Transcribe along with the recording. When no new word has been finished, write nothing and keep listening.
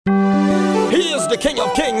the King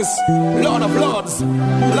of Kings, Lord of Lords,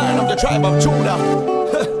 Lion of the tribe of Judah.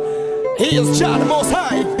 He is Jah the Most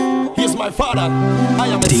High. He is my Father. I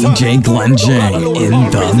am his son. DJ Glen J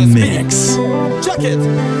in the mix. Check it.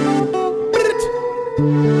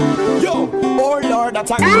 Yo, oh Lord, I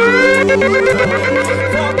thank you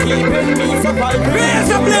for keeping me surviving. Raise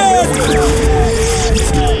the blade.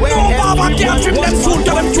 No Baba can't trim them soon,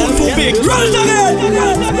 tell them tune too big. Roll it again.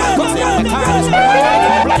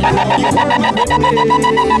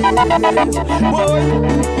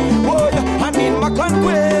 Boy, I need my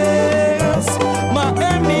conquest. My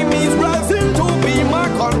enemies rising to be my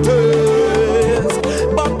contest,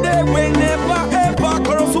 but they will never ever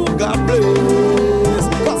cross who God bless.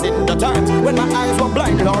 Cause in the times when my eyes were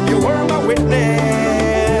blind, Lord, you were my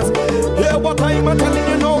witness. Hear what I'm telling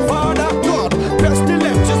you now, Father God.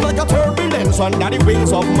 Pestilence is like a turbulence under the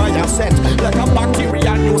wings of my ascent, like a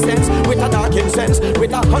bacterial nuisance with a dark incense,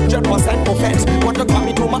 with 100% offense. Want to come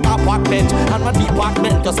into my apartment and my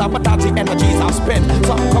department to sabotage the energies I've spent.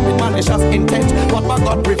 Some come with malicious intent, but my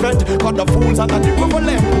God prevent. Cause the fools are not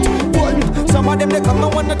equivalent. Boy, some of them they come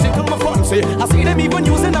and want to tickle my fancy. I see them even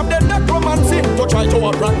using up their necromancy to try to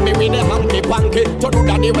outrun me with their hanky panky. To do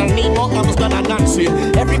that they will need more arms than a Nancy.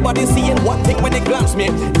 Everybody seeing one thing when they glance me,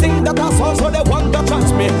 think that I saw so they want to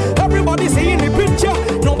chance me. Everybody seeing the picture,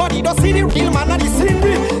 nobody does see the real man of the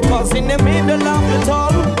scenery. Cause in the middle of it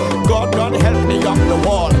all, God done help me up the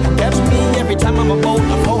wall. Catch me every time I'm about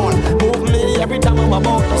to fall. Move me every time I'm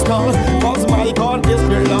about to stall. Cause my God is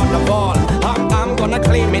the Lord of all. I'm gonna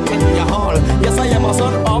claim it in your hall. Yes, I am a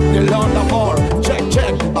son of the Lord of all. Check,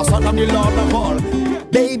 a son of the Lord of all.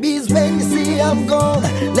 Babies, when you see I'm gone,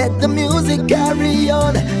 let the music carry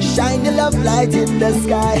on. Shine your love light in the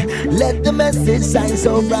sky. Let the message shine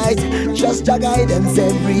so bright. Trust your guidance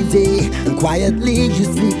every day, and quietly you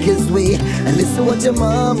seek His way. And listen what your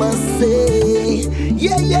mama say.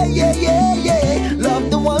 Yeah, yeah, yeah, yeah, yeah. Love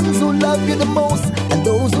the ones who love you the most, and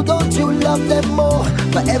those who don't, you love them more.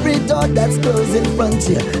 For every door that's closed in front of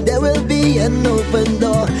you, there will be an open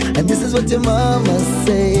door. And this is what your mama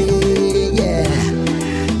say. Yeah,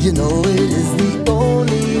 you know it is the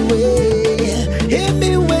only way. Hear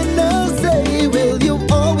me when I say, will you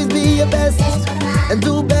always be your best and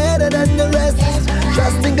do better than the rest?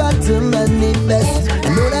 Trust in God to manifest,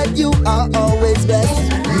 and know that you are always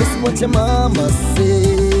best. And listen what your mama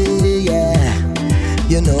say. Yeah,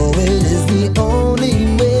 you know it is the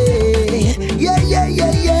only way. Yeah, yeah,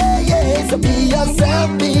 yeah, yeah, yeah. So be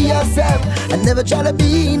yourself, and never try to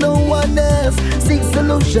be no one else. Seek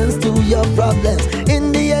solutions to your problems.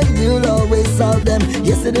 In the end, you'll always solve them.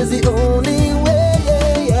 Yes, it is the only way.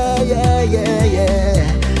 Yeah, yeah, yeah,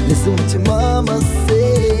 yeah. Listen what your mama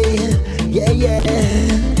say. Yeah, yeah.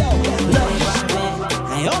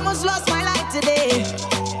 I almost lost my life today,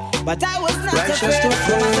 but I was not afraid. No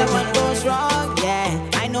matter what goes wrong, yeah,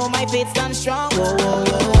 I know my faith stands strong. Whoa, whoa,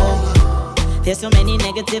 whoa. There's so many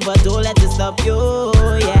negative, but don't let it stop you.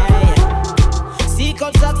 Yeah, yeah. Seek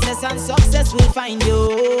out success, and success will find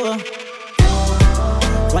you.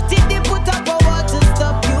 What if they put up a wall to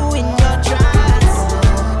stop you in your trance?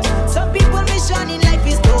 Some people's mission in life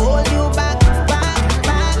is to hold you back, back,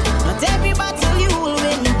 back. Not every battle you will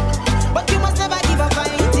win, but you must never give up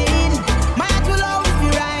fighting. My heart will always be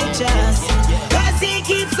righteous, cause He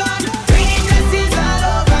keeps on raining blessings all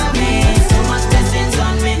over me. So much blessings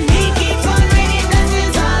on me. He keeps on raining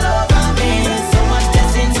blessings all over me. So much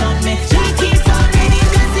blessings on me. He keeps on raining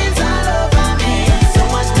blessings all over me. So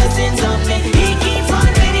much blessings on me. He keeps on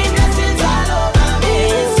raining blessings all over me.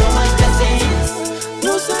 So much blessings.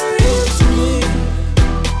 No surrender to me,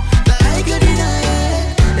 that I could deny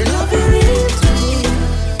it. The love you real to me,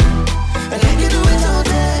 and I can do it all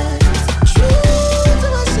day. True to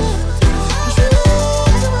myself, true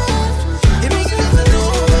to my heart. It makes me feel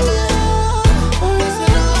over me,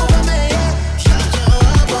 listen over me. Shut your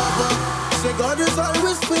up. Say God is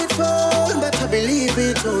always faithful, better believe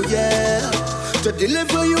it, oh yeah. To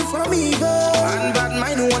deliver you from evil, and bad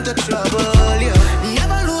mind who want to trouble you.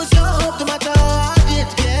 Never lose your hope, no matter how hard it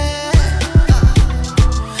gets.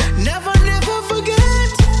 Never, never forget,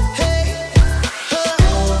 hey,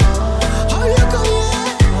 how you come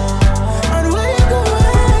here, and where you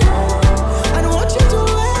going, and what you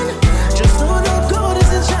doing. Just know that God is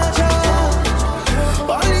in charge of.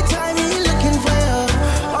 All the time He looking for you,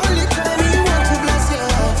 all the time He want to bless you,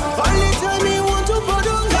 all the time He want to put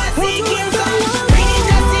on. He keeps on raining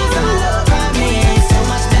blessings all over me. So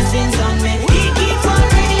much blessings on me. He keeps on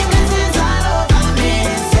raining blessings all over me.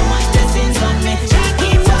 So much blessings on me. He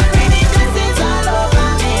keeps on raining blessings all over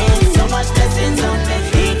me. So much blessings on me.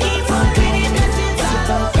 He keeps on raining blessings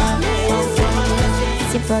all over me. So much blessings.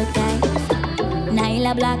 It's your birthday.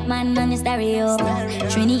 Nyla black man on the stereo.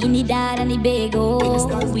 Trini in the dad and the big O.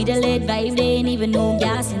 We the late vibe, they ain't even know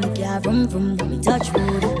gas in the car. Vroom vroom when we touch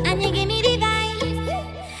road. And you give me the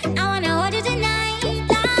vibe. I wanna hold you tonight,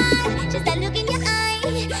 Lord. Just that look in your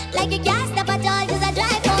eye, like you can't stop at all 'cause I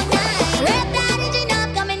drive all night. Rip that engine up,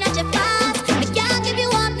 coming at you fast. I can't give you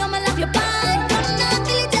up, no more love your bond. Pushing on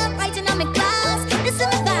till it's up, writing on my class. This is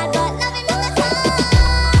my bad, but loving on the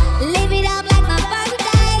heart. Live it up like my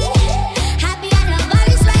birthday. Happy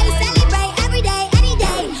anniversary, celebrate every day, any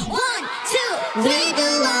day. 1, 2, 3. We do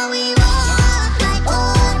what we want, like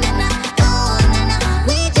oh na na, oh na na.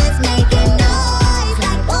 We just making noise,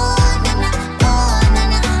 like oh na na, oh na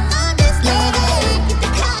na. I'm just living. Get the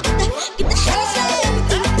car, get the shit straight.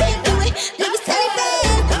 Everything we been doing, let me celebrate.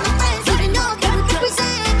 With my friends, so they know that we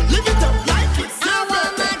represent. Live it up like it's I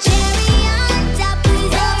want my cherry on top,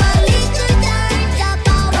 please. I want liquor turned up.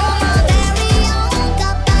 I want my very own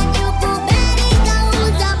cup, and you put Betty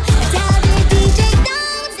goes up. Tell the DJ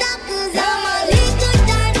don't stop, 'cause I'm a liquor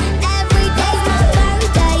turn. Every day's my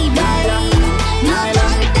birthday, baby. My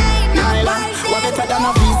birthday, my What birthday. better than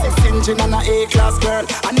a V6 engine and a A-class girl?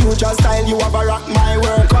 A neutral style, you have a rock my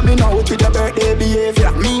world. Coming out with your birthday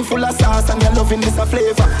behavior. Me full of sauce and your loving this a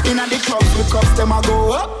flavor. Inna the clubs with cups, them a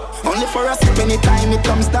go up. Only for a sip anytime it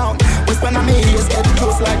comes down. Whisper on me ears, get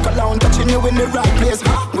close like a clown. Touching you in the right place,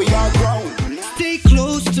 we are grown. Stay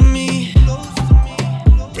close to me.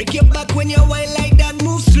 Break your back when you whine like that.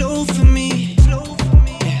 Move slow for me.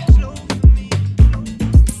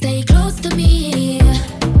 Stay close to me.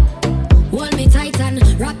 Hold me tight and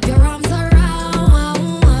wrap your arms around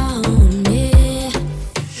me.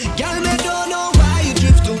 Girl, me don't know why you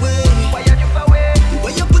drift away.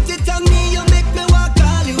 When you put it on me, you make me walk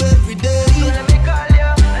call you every day.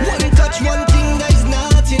 One touch, one thing that is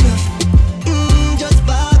not enough. Just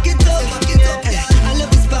spark it up. I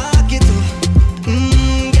love to spark it up.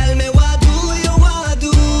 Girl, me what do you want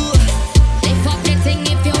do? Lift up the thing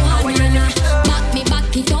if you wanna. Back me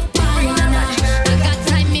back it up, wanna. I got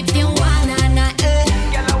time if you wanna.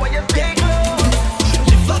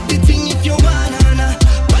 Lift up the thing if you wanna.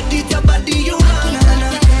 Body to body you wanna.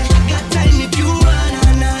 I got time if you wanna.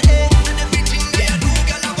 And everything that you do,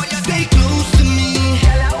 girl, I want you stay close to me.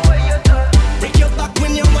 Break your back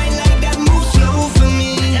when you whine like that. Move slow for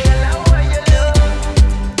me.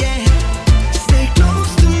 Yeah, stay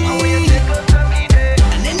close to me.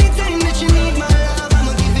 And anytime that you need my love,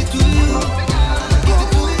 I'ma give it to you.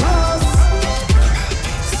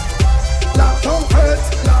 Lock down earth,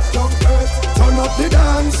 lock down earth. Turn up the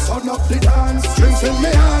dance, turn up the dance. Drinks in me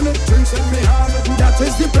hand, drinks in me hand. That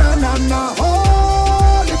is the plan, and a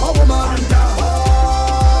holy power man, and a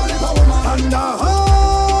holy power man, and a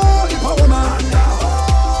holy power man, and a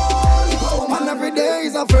holy power man. And every day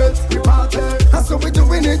is a fete, we party. And so we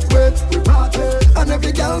doing it with, we party. And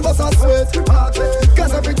every girl must a sweat, we party.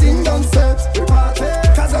 'Cause everything done set, we party.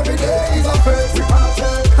 'Cause every day is a fete, we party.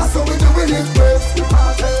 And so we doing it with, we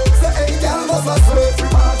party. Say hey girl must a sweat, we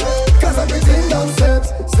party. 'Cause everything done set.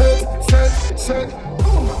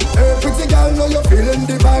 Hey pretty girl, know you're feeling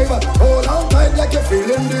the vibe. Hold on tight like you're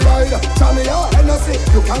feeling the ride. Tell me your Hennessy,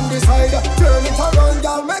 you can decide. Turn it around,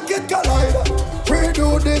 girl, make it collide. We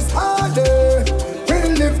do this hard day. We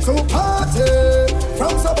live to party.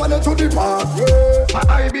 From Savannah to the parkway.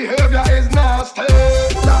 My behavior is nasty.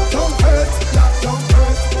 Lock down earth, lock down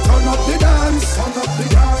earth. Turn up the dance, turn up the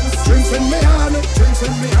dance. Drinks in me hand, drinks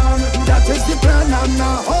in me hand. That is the plan, and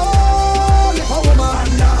a holy power man,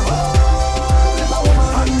 and a holy power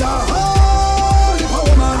man, and a holy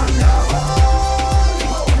power man, and a holy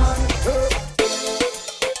power man.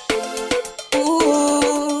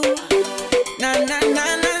 Ooh, na na na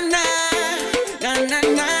na na, na na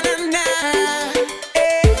na na na.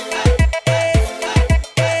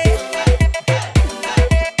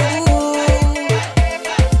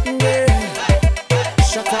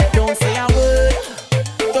 Shut up, don't say a word.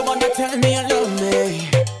 Don't wanna tell me you love me.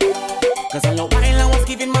 'Cause all the while I was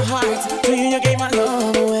giving my heart to you, you gave my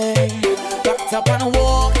love away. Backed up and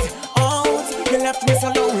walked out, you left me so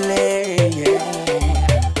lonely. Yeah.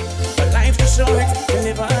 But life is short to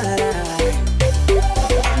live a lie.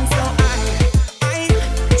 And so I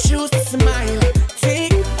choose to smile.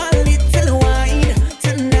 Take a little wine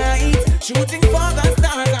tonight. Shooting for the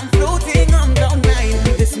stars, I'm floating on cloud nine.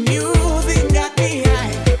 This music got me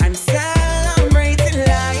high. I'm celebrating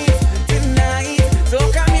life tonight.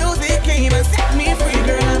 Soca music came and set me free,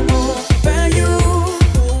 girl. I'm over you.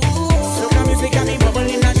 Soca music got me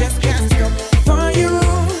bubbling.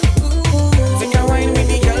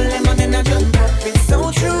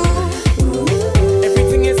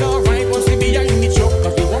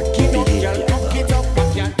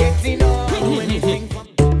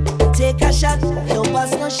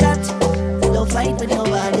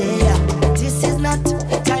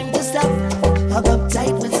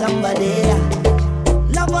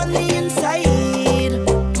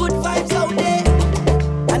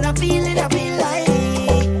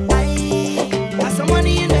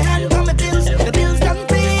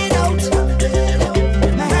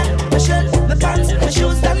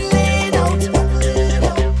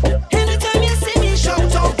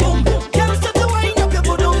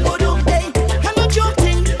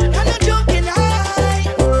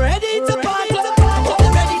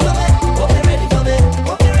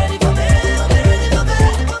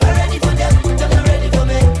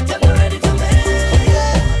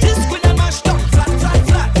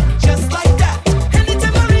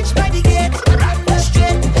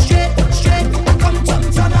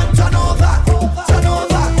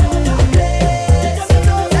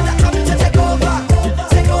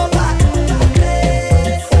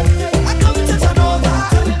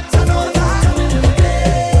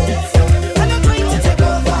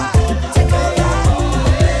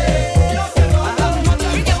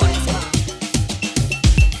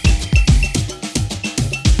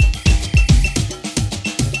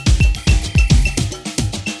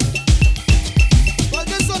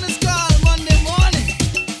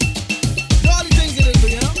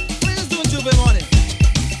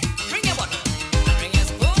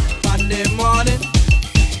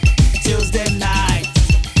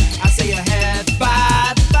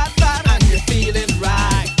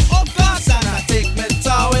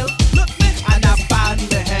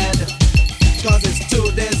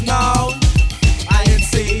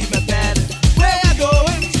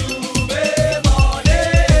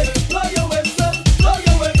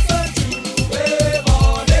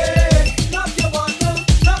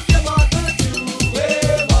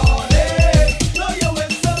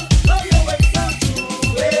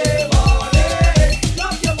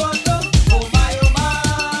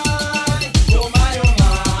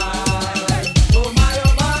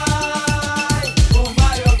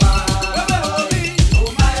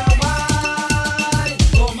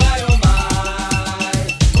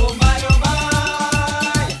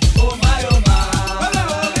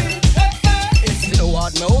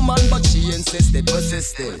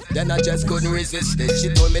 still. Then I just couldn't resist it. She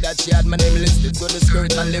told me that she had my name listed, so the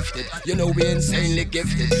skirt I lifted. You know we insanely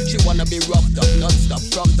gifted. She wanna be roughed up, non-stop,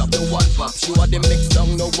 from top to one pop. She want the mix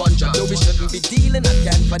down, no one drop. No, we shouldn't be dealing. I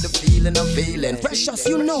can't find the feeling I'm feeling. Precious,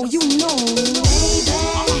 you know. Baby,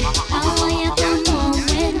 I want you come home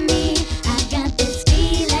with me. I got this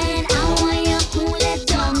feeling. I want you cool it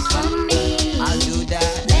down for me. I'll do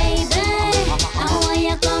that. Baby, I want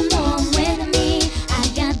you come home with me. I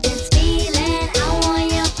got this feeling. I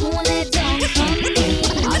want you cool it down for me.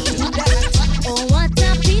 I'll do that. Oh, what a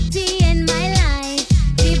pity in my life.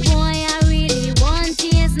 The boy I really want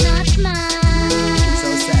is not mine. So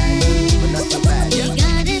sad, but not too bad. He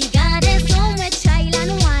got his own with child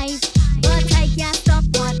and wife, but I can't stop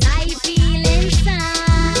what I feel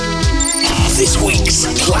inside. This week's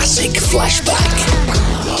classic flashback.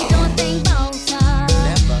 He don't think about her.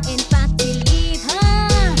 In fact, he leave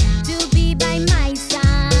her to be by my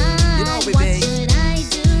side. You know me, What babe. should I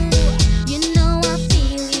do? You know I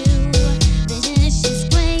feel you. This is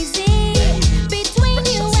crazy between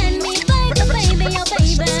you and me, baby, baby, oh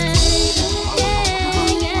baby.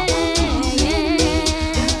 Yeah, yeah,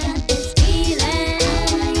 yeah. This feeling,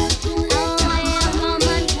 oh, I come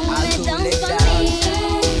and cool it down for me.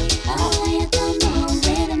 Oh, you come home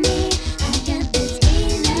with me. I got this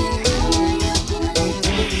feeling. Oh, you cool it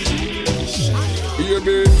down.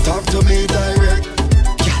 Baby, talk to me direct.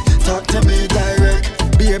 Yeah, talk to me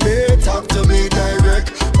direct. Baby, talk to me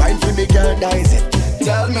direct. Wine for me, girl, dice it.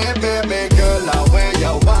 Tell me, baby girl, where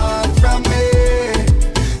you want from me.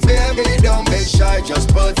 Baby, don't be shy, just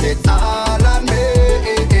put it all on me.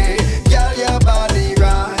 Girl, your body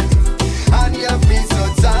right, and your feet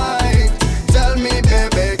so tight. Tell me,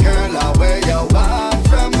 baby girl, where you want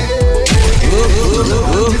from me.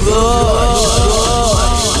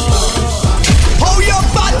 Oh, your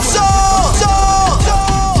bad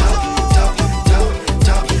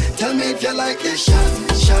Tell me if you like this shot.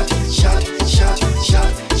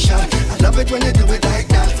 I love it when you do it like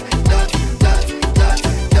that.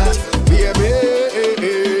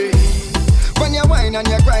 Baby, when you whine and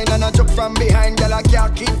you grind and I jump from behind, girl, I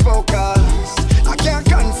can't keep focus. I can't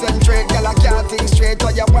concentrate, girl, I can't think straight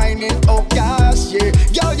while you're whining. Oh gosh, yeah,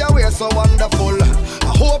 girl, your way so wonderful. I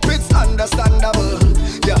hope it's understandable.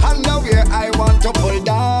 Your hand now where I want to pull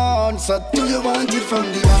down. So do you want it from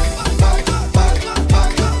the back?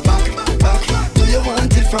 Do you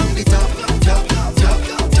want it from the top?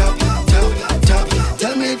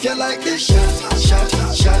 Tell me if you like this shot.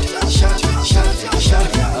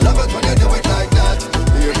 I love it when you do it like that.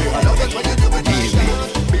 Baby, I love it when you do it like that.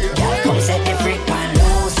 Girl, come set the freak pan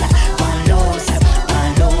loose.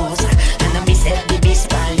 And then me set the beast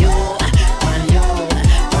pan you.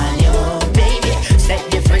 Baby, set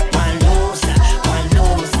the freak pan loose.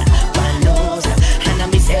 And then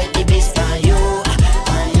me set the beast pan you.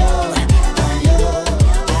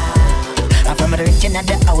 I'm from the rich and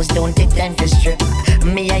the house, don't take time to strip.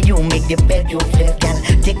 Me and you make the bedroom flip, girl.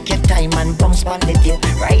 Take your time and bounce on the tip.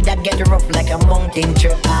 Ride that get rough like a mountain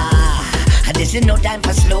trip. This is no time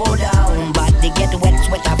for slow down. Body get wet,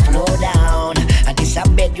 sweat a flow down. This a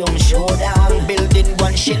bedroom showdown. Building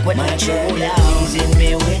one shit when I throw down. Teasing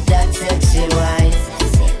me with that sexy wine.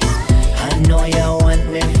 I know you want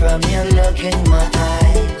me from your look in my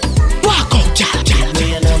eyes. Walk out, Tell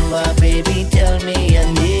me your number, baby, tell me your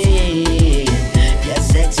name. Your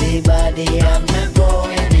sexy body have me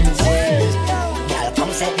going insane. Girl,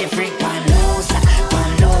 come set the freak pan loose.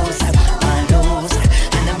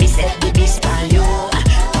 And then me set the beast pan you.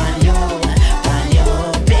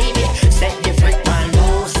 Baby, set the freak pan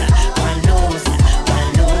loose.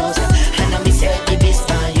 And then me set the beast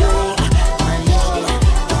pan you.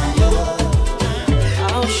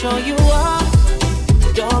 I'll show you up,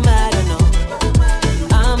 don't matter, no.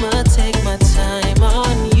 I'ma take my time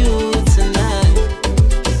on you tonight.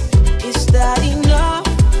 Is that enough?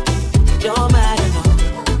 Don't matter, no.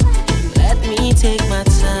 Let me take my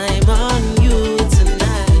time on you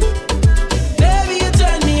tonight. Baby, you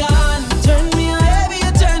turn me on, baby,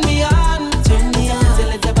 you turn me on, till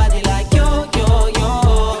it's a body like yo,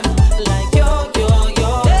 like yo.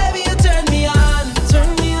 Baby, you turn me on,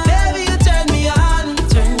 baby, you turn me on,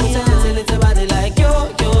 till it's a body like yo,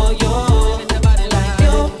 like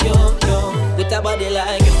yo. With a body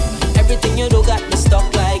like yo, everything you do got me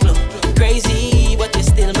stuck like glue. Crazy, but you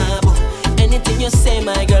still my boo. Anything you say,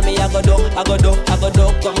 my girl, me I go do.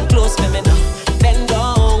 Come close for me now. Bend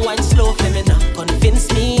down, wine slow for me now.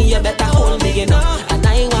 Convince me you better hold me, you know. And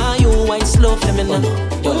I want you wine slow for me now.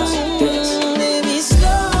 Baby,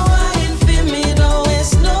 slow wine for me, don't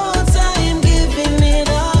waste no time giving it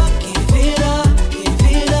up. Give it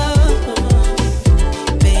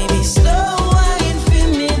up. Baby, slow wine for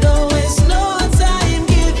me.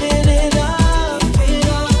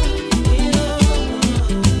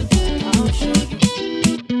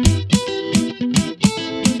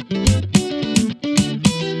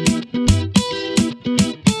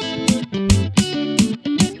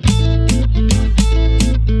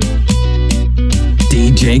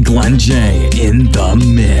 DJ Glen J in the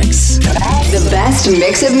mix. The best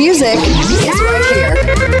mix of music is right here.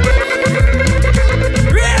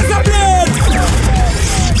 Raise a blade!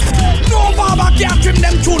 No barber can't trim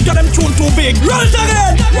them tune to them tune too big. Run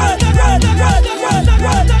again! Run.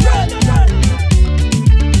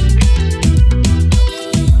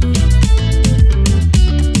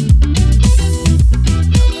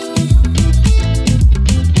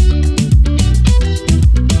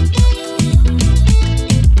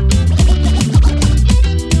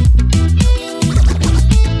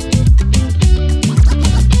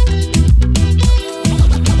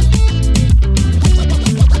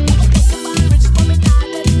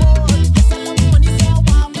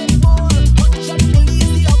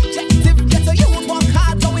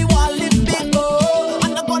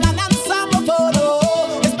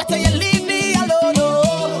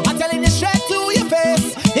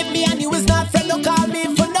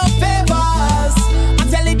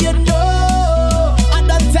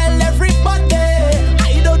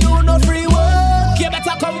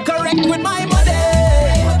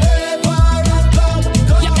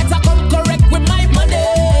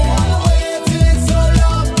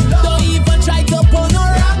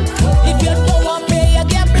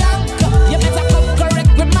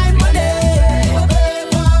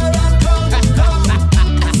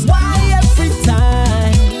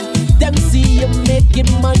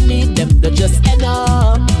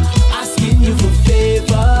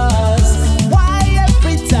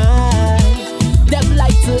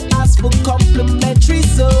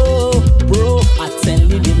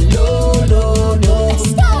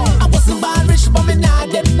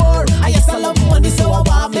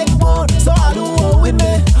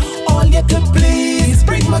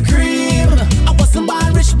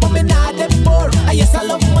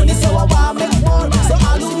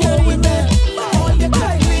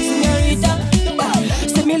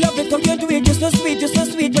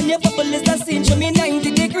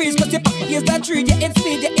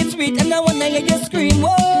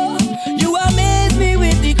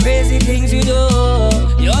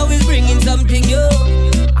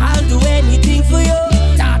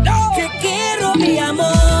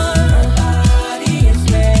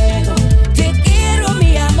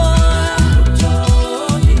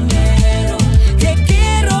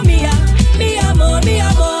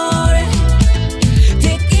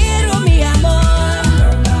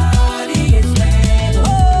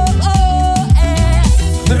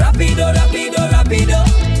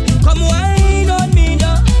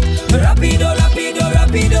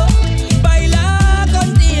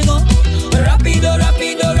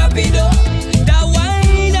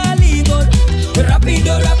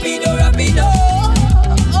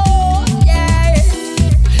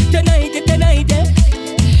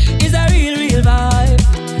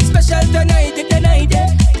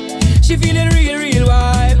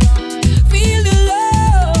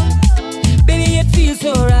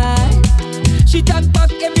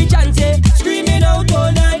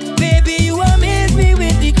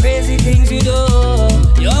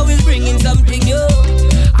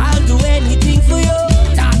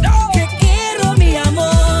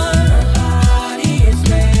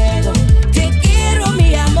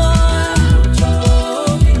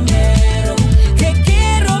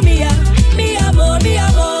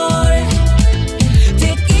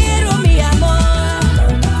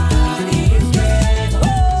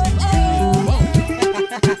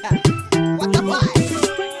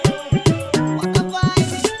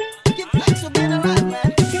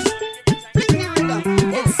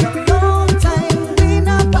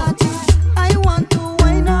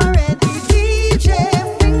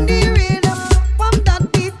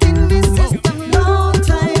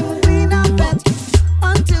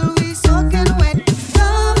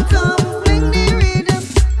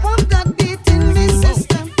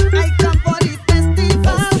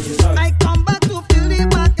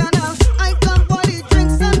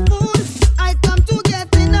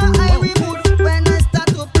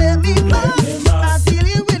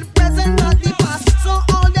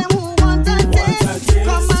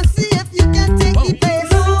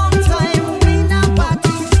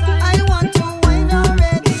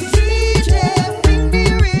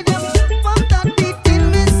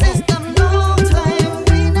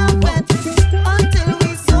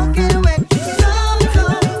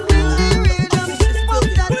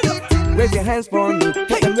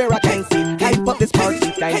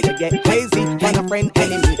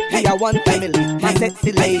 One family, my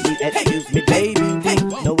sexy lady, excuse me baby.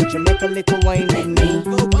 Know what you make a little wine with me.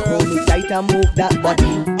 Hold me tight and move that body.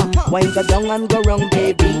 Wine go down and go round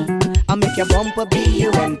baby. I make your bumper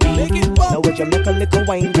B-U-M-P. Know what you make a little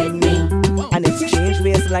wine with me. And exchange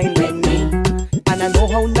ways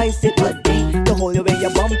nice it would be to hold you in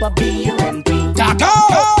your bumper B-U-M-P.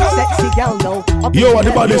 Sexy girl, no. Yo, what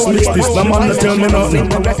about this mix? This the man that tell me nothing.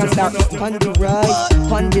 The record start on the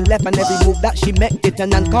right, on the left, and every move that she make it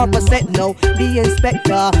an encore set. No, the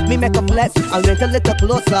inspector, me make a flex. I went a little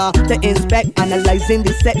closer to inspect, analyzing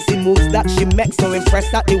the sexy moves that she makes. So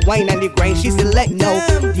impressed at the wine and the grind she select. No,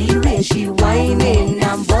 the way she whining,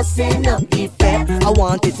 I'm busting up the pep. I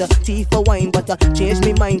wanted to tea for wine, but change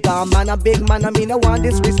me mind. Cause man a big man, I mean I want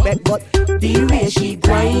disrespect, but the way she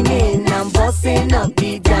whining, I'm busting up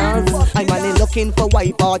the dance. I'm only looking for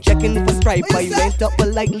wife or checking for stripe. I went up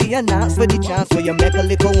politely and asked for the chance. So you make a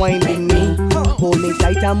little wine with me, hold me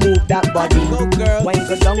tight and move that body. Wine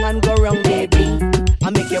go down and go round, baby. I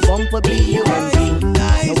make your bumper B-U-M-P.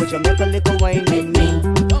 Now would you make a little wine with me,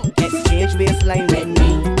 exchange baseline with me,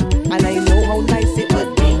 and I know how nice it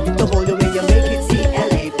would be to hold you when you make it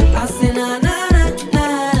C-L-A-P. I say na na na na,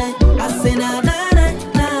 I say na na na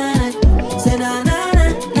na, say na na na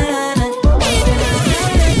na, I say na na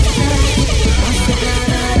na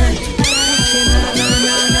na.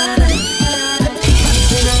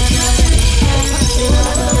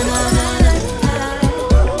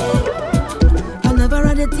 I never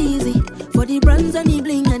had it easy for the brands and the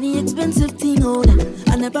bling and the expensive thing. Oh,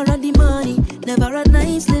 I never had the money, never had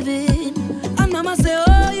nice living. And mama say,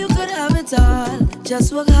 oh, you could have it all,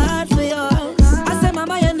 just work hard for yours. I say,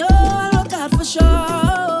 mama, you know I'll work hard for sure.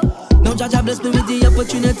 Now Jaja bless me with the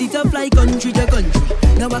opportunity to fly country to country.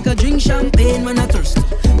 Now I could drink champagne when I thirst.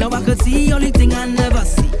 Now I could see only thing I never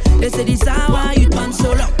see. They say this how I youth man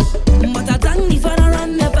so long. But I thank the father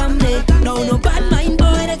and the family. Now no bad mind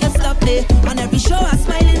boy they can stop me. On every show I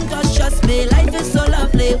smiling cause trust me, life is so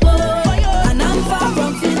lovely. Whoa. And I'm far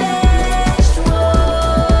from finished.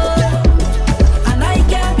 Whoa. And I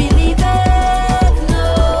can't believe it. No.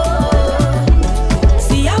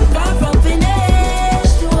 See I'm far from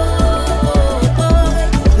finished. Whoa.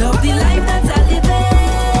 Love the life that I live in.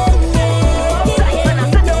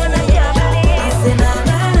 I say na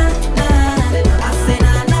na na na. I say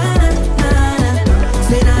na na na na.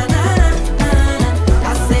 Say na na na.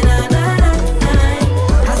 I say na na na.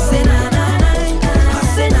 I say na na na. I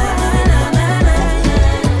say na na na.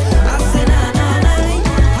 I say na na na.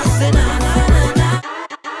 I say na na na.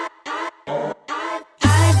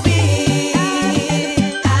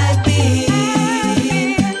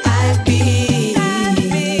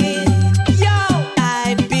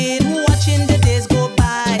 I've been watching the days go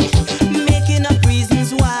by, making up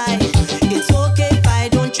reasons why it's okay if I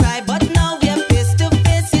don't try, but now we're face to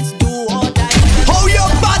face, it's do or die. Oh, you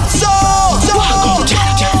bad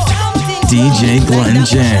DJ Glen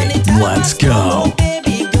J, let's go.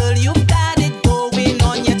 Baby girl, you got it going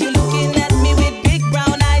on, yet you're looking at me with big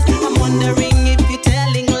brown eyes. I'm wondering if you're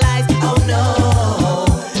telling lies. Oh no,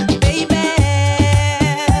 baby.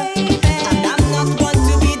 And I'm not one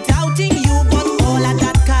to be doubting you, but all I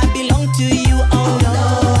got can't belong to you. Oh no,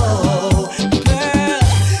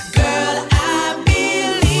 girl, I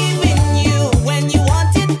believe in you. When you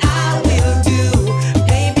want it, I will do.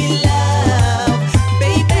 Baby love,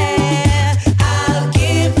 baby, I'll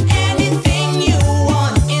give anything you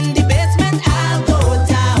want. In the basement, I'll go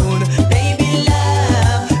down. Baby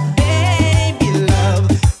love.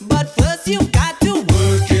 But first you got to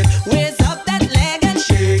work it. Raise up that leg and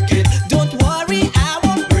shake it. Don't worry, I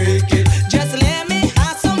won't break it. Just let me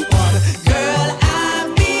have some fun. Girl, I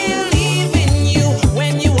believe in you.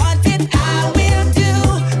 When you want it, I will do.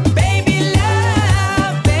 Baby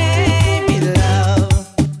love.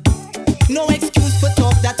 No excuse for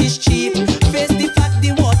talk that is cheap. Face the fact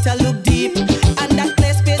the water look deep. And that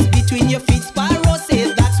clear space between your feet. Sparrow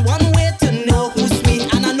says that's one way to know who's sweet.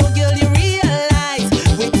 And I know, girl, you realize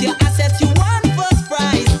with your assets you want first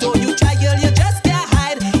prize. Though you try, girl, you just can't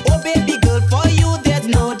hide. Oh, baby girl, for you there's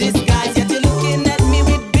no disguise. Yet you're looking at me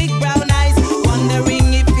with big brown eyes,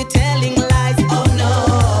 wondering if you're telling lies. Oh no,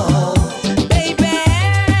 baby.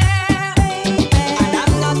 And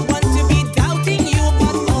I'm not one to be doubting you,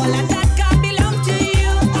 but all of that can't belong to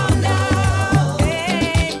you. Oh no,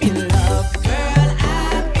 baby love, girl, I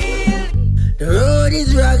feel. The road is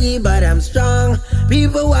rocky, but I'm strong.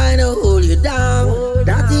 People wanna hold you down.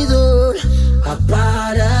 That is all a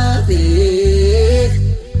part of it.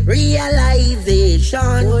 Realization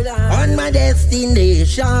on my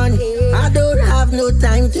destination. I don't have no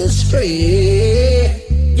time to stray.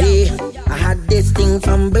 Yeah, I had this thing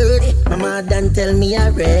from birth. My mother tell me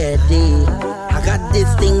already. I got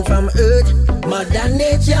this thing from earth. Mother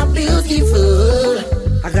nature beautiful.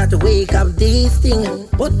 I got to wake up this thing,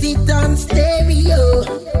 put it on stereo.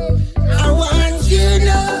 I want you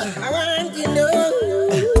know.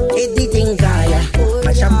 Hit the thing fire,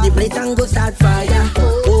 mash up the plate and go start fire.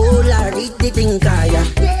 Oh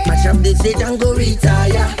stage and go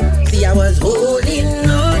retire. See, I was holding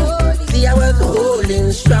on. See, I was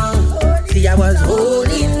holding strong. See, I was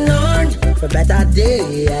holding on for better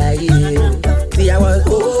days. See, I was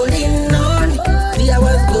holding on. See, I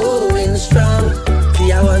was going strong.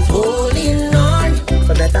 See, I was holding on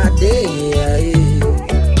for better days.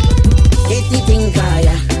 Hit the thing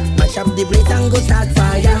fire, mash up the place and go start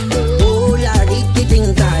fire. Oh Lord, hit the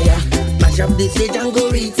thing fire, mash up the stage and go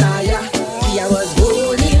retire. See, I was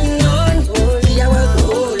holding on. See, I was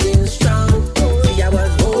holding strong. See, I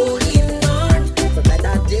was holding on for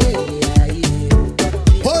better days.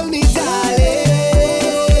 Hold me, darling.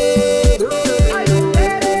 Are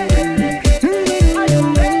you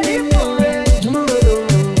ready for it?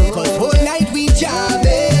 'Cause whole night we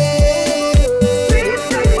jamming. Sweet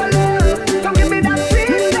type of love, come give me that sweet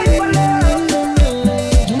type of love.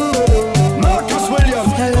 Marcus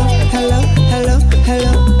Williams. Hello, hello, hello,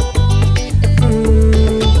 hello.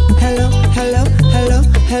 Hello, hello, hello,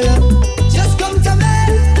 hello. Just come to me.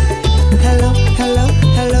 Hello, hello,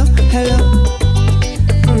 hello, hello.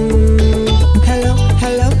 Hello,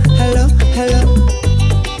 hello, hello, hello.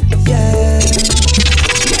 Yeah.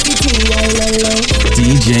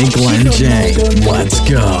 DJ Glen J. Let's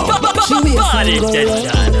go. Body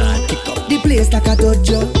kick up the place like a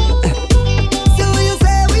dojo. So what you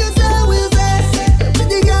say, what you say, what you say?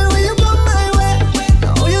 Pretty girl, when you come my way,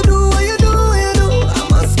 what you do, what you do, what you do? I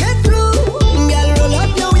must get through. Girl, roll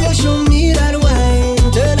up your waist, show me that wine.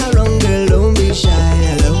 Turn around, girl, don't be shy.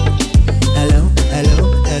 Hello, hello, hello,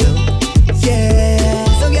 hello. Yeah.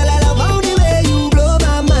 So girl, I love how the way you blow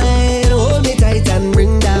my mind. Hold me tight and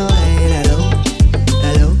bring that wine. Hello,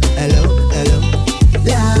 hello, hello, hello.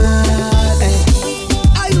 Lord, eh.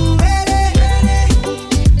 Are you ready?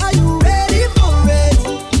 Are you ready for it?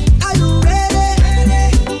 Are you ready?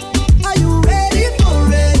 Are you ready for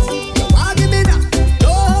it? You want give me that?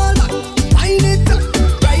 No hold back. Wind it up,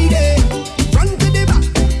 ride it. Front to the back,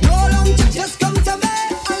 no long chat. Just come to me,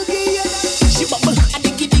 I'll give you that. She bubble, a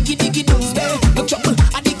diggy diggy diggy dum day. No trouble,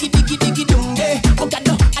 a diggy diggy diggy dum day. Oh God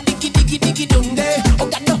no, a diggy diggy diggy dum day. Oh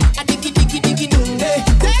God no, a diggy diggy diggy dum day.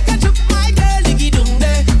 Take a trip, my girl, diggy dum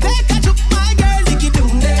day. Take a trip, my girl, diggy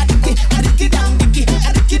dum day. A diggy down, diggy, a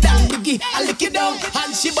diggy down, diggy. I lick it down,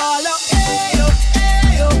 and she ball up. Ayo,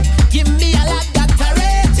 ayo, give me a lot that I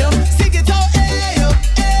rate you. Sing it out, ayo,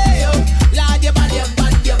 ayo. Lord, you bad, you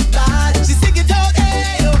bad, you bad. She sing it out,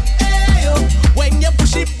 ayo, ayo. When you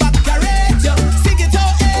push it back, I rate you. Sing it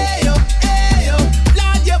out, ayo, ayo.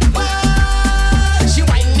 Lord, you bad. She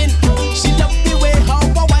whining, she love the way how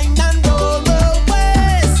I whine and roll her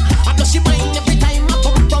waist. I know she whine every time I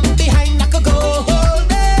come from behind. I could go hold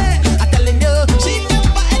me. I'm telling you, she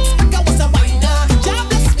never expect I was a whiner. God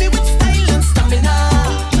bless me with style and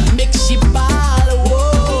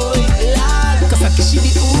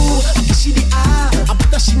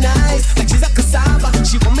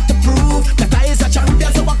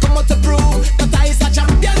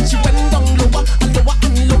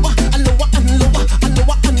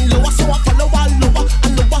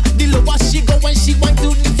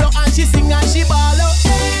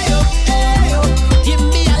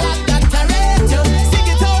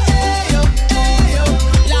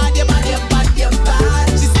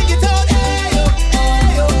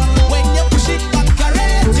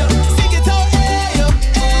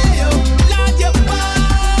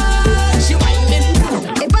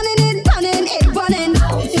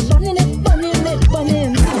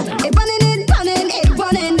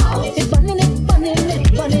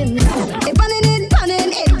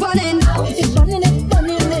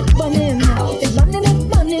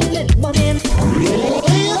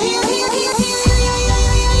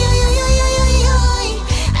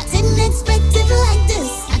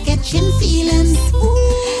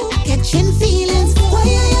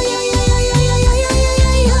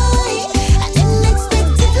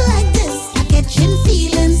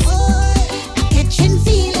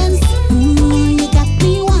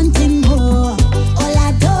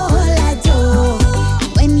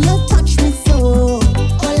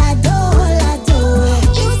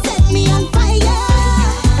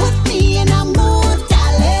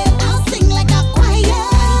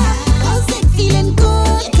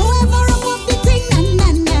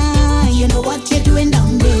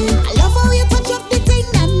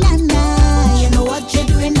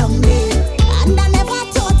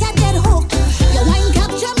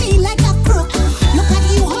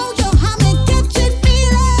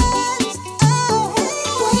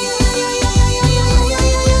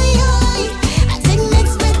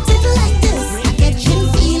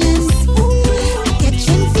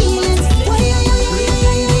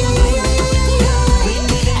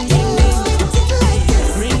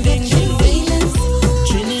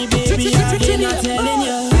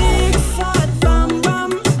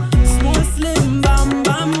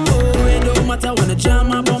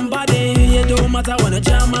matter wanna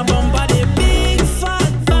jam my bumper. The big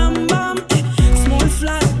fat bam bam, small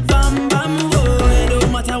flat bam bam. Oh, it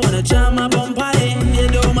don't matter wanna jam my bumper.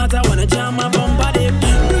 It don't matter wanna jam my bumper.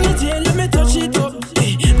 Bring it here, let me touch it up.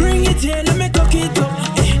 Bring it here, let me cook it up.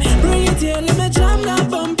 Bring it here, let me jam that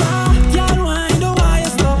bumper. Y'all wine, don't why you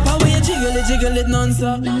stop. How you jiggle it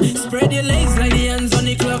non-stop. Spread your legs like the hands on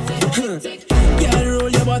the clock. Y'all roll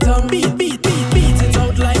your bottom, beat it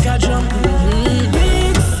out like a drum.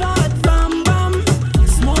 Big fat bam bam,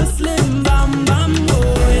 small slim bam bam.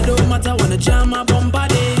 Oh, it don't matter wanna jam my bumper.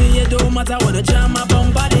 It don't matter wanna jam my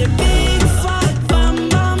bumper. Big fat bam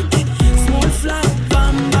bam, small flat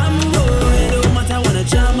bam bam. Oh, it don't matter wanna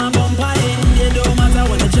jam my bumper. It don't matter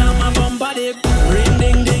wanna jam my bumper. Ring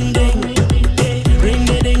ding ding ding, ring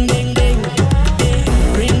ding ding ding ding,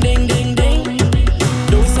 ring ding ding ding.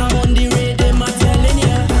 Those are on the rhythm, I'm telling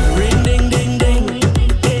ya. Ring ding ding ding,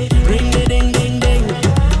 ring ding ding ding ding,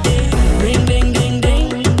 ring ding ding ding.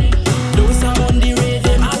 Those are on the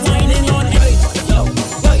rhythm, I'm whining on.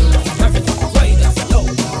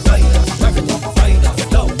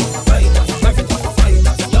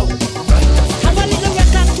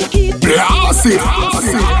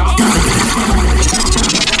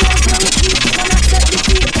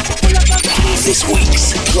 This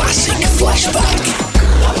week's classic flashback.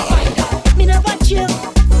 Me never chill.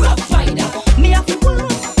 Rough fighter. Me have to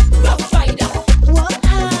work. Rough fighter. Work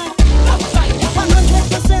hard. Rough fighter.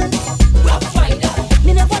 100%. Rough fighter.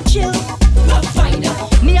 Me never chill. Rough fighter.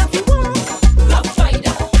 Me have to work. Rough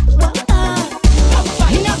fighter. Work hard. Rough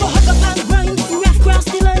fighter. Me never hug up and grind. Rough cross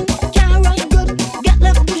the line. Can't run good. Get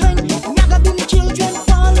left behind. Ragga be me children.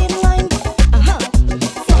 Fall in line.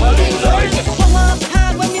 Fall in line. Power up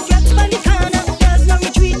hard when me flex by the corner. There's no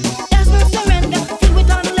retreat. There's no surrender. Feel it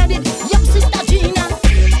and let it. Yup, Sister Gina.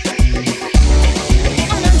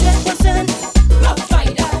 100%. Rough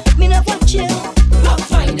fighter. Me never chill. Rough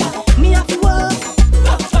fighter. Me have to work.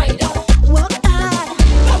 Rough fighter. Work hard.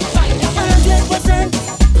 Rough fighter. 100%.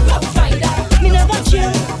 Rough fighter. Me never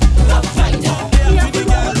chill. Rough fighter. Me have to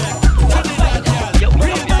work. Rough fighter.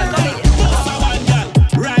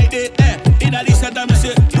 Ride it, inna the center, me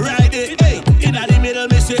say, ride it, inna the middle,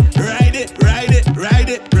 me say, ride it, ride it, ride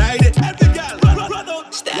it, ride it. Every girl, run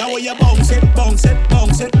out. Yeah, when you bounce it, bounce it,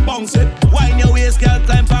 bounce it, bounce it. Wind your waist, girl,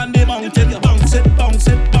 climb on the mountain. Bounce it, bounce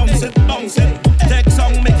it, bounce it, bounce it. Take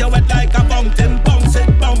song, make you wet like a fountain. Bounce it,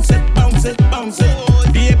 bounce it, bounce it, bounce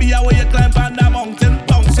it. Baby, how when you climb on the mountain?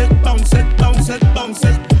 Bounce it, bounce it, bounce it, bounce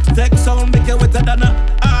it. Take song, make you wetter than a.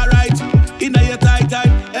 Alright, inna your tight.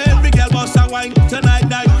 Every girl bust a wine tonight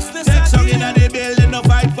night. Take song inna the building, no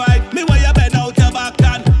fight. Me when you bend out your back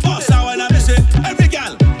and bust a wine and me say, every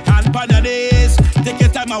girl, hand on your knees. Take your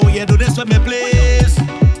time out when you do this with me, please.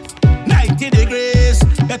 90 degrees,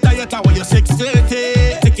 better yet when you're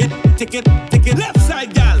 6:30. Take it, left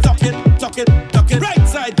side, gal. Tuck it, right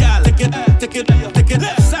side, gal. Take it,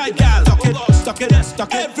 left side, gal. Tuck it.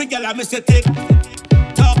 Every girl I miss a tick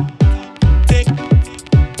tock, tick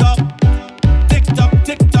tock, tick tock,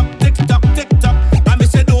 tick tock, tick tock, tick tock. I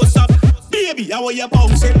miss a dose up, baby. How you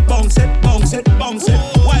bounce it, bounce it, bounce it, bounce it.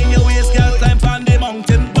 Wind your waist, girl, climb on the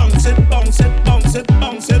mountain. Bounce it, bounce it, bounce it,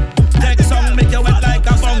 bounce it. Take song, make you wet like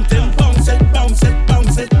a fountain. Bounce it, bounce it,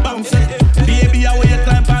 bounce it, bounce it. Baby, how you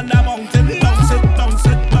climb on the mountain? Bounce it, bounce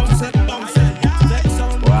it, bounce it, bounce it. Take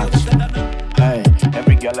song, watch. Hey,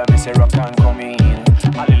 every girl I miss a rock and come in.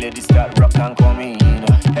 All the ladies that rock and come in.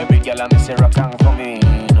 Every girl I miss a rock and come in.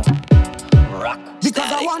 Rock.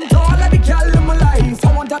 Because I want all of the girl in my life.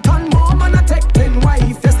 I want a ton mom and a tech 10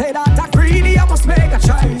 wife. They say that I'm greedy, I must make a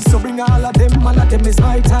choice. So bring all of them is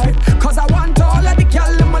my type. Cause I want all of the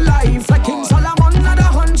girl in my life. Like King Solomon and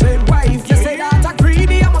 100 wife. They say that I'm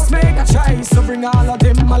greedy, I must make a choice. So bring all of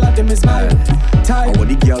them is my type. I want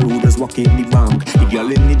the girl who does walk in the bank. The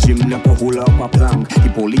girl in the gym that can hold up a plank. The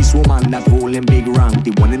police woman that holding big rank.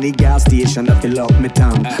 The one in the gas station that fill up me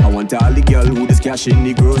tank. I want all the girl who does cash in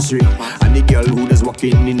the grocery. And the girl who does walk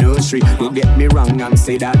in the nursery. Don't get me wrong and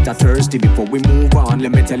say that I'm thirsty. Before we move on,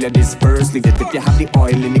 let me tell you this firstly. That if you have the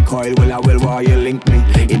oil in the coil, well I will why you link me.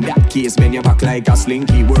 In that case, man, you back like a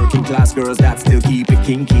slinky. Working class girls that still keep it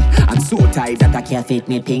kinky. I'm so tight that I can't fit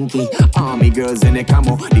me pinky. Army girls in the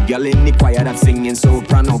camo. The girl in the choir that singing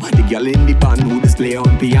soprano. The girl in the band who does play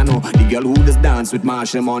on piano. The girl who does dance with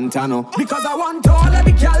Marsha Montano. Because I want all of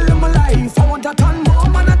the girl in my life. I want a ton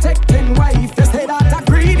mom and a tech 10 wife. They say that I'm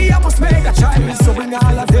greedy, I must make a choice. So bring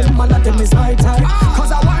all of them is my type.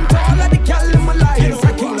 Cause I want all of the girl in my life.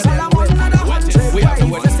 Like King Solomon and 100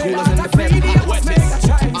 wife. They say that I'm greedy, I must make a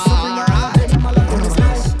choice. So bring all of them is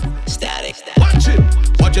my Static. Watch it.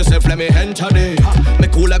 Watch yourself, let me enter there. Me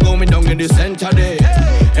cooler going down in the center there.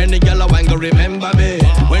 Any girl I wang go remember me.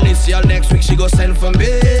 When it's y'all next week, she go send for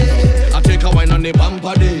me. I take a wine on the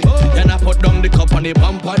bumper day. Then I put down the cup on the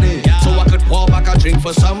bumper day. So I could pour back a drink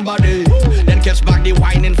for somebody. Then catch back the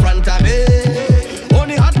wine in front of me.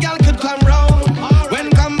 Only hot girl could come round. When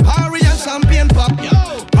Campari and champagne pop.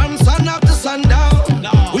 From sun up to sundown.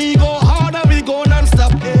 We go harder, we go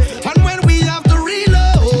non-stop. And when we have to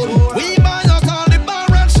reload, we buy out all the bar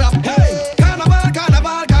and shop. Hey, carnival,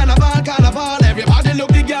 carnival, carnival, carnival. Everybody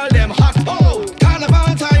look the girl them hot. Oh,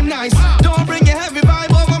 carnival time nice. Don't bring a heavy vibe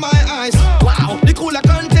over my eyes. Wow, the cooler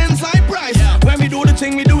contents like price. When we do the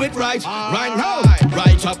thing, we do it right. Right now.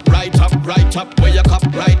 Right up, right up, right up. Where your cup,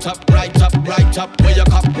 right up, right up, right up. Where your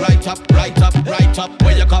cup, right up, right up, right up.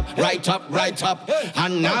 Where your cup, right up, right up.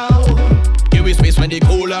 And now, give me space when the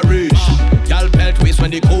cooler reach. Y'all pelt twist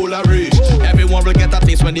when the cooler reach. Everyone will get a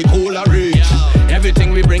taste when the cooler reach.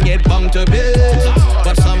 Everything we bring it bang to biz.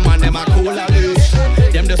 But some man them a cooler bleach.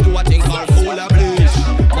 Them just do a thing called cooler bleach.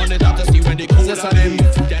 Money that to see when the cooler reach.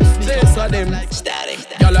 Say so them static.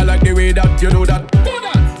 Y'all I like the way that you do that.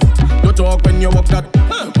 You talk when you walk that.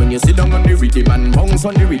 When you sit down on the rhythm and bounce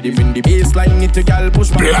on the rhythm in the baseline, it to y'all push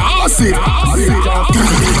back. Blast it. Mix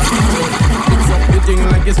up the thing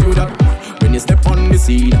like you do that. When you step on the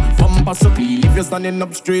seat, bumper so clean. If you're standing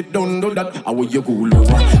up straight, don't do that. How will you go lower,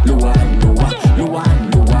 lower, lower, lower,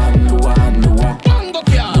 lower, lower, lower,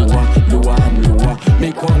 lower, lower, lower.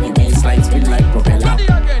 Make all the baseline spin like propeller.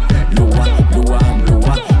 Lower, lower,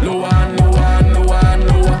 lower, lower, lower, lower,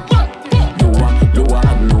 lower, lower,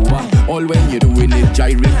 lower. All when you're doing it,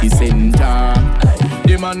 gyrate the center.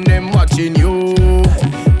 The man them watching you,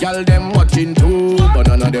 girl them watching too. But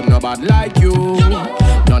none of them no bad like you.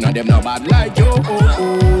 None of them no bad like you.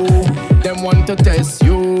 Them want to test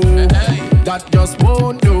you. That just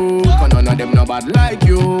won't do. Cause none of them no bad like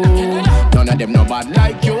you. None of them no bad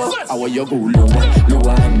like you. How will you go lower,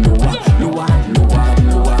 lower, lower, lower,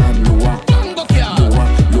 lower, lower, lower, lower,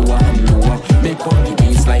 lower, lower. Make all the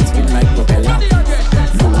baseline spin like propeller.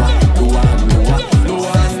 Lower, lower, lower, lower,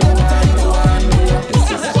 lower, lower, lower. All when you do it,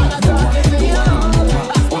 just like this.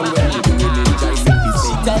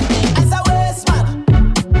 Tell me as a waste man.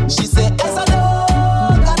 She say as a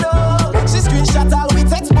dog, a dog. She screenshot all we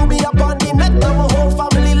text movie up on the net. Now my whole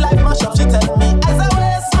family life mash up. She tell me as a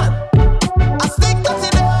waste man. I stick to the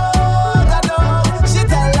dog, a dog. She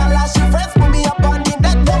tell all she friends put me up on the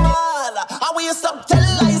net. Come on, how will you stop tell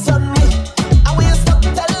lies on me? How will you stop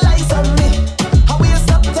tell lies on me? How will you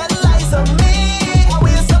stop tell lies on me? How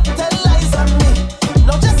will you stop tell lies on me?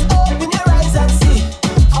 Now just open your eyes and see.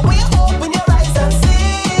 How will you open your eyes and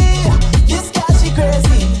see? This girl she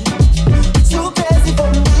crazy, too crazy for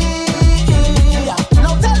me.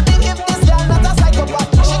 Now tell me if this girl not a psychopath.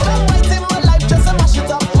 She come right in my life just to mash it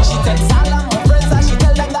up. She texts all of my friends and she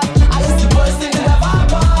tell them that I is the worst thing that ever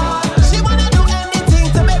happened. She wanna do anything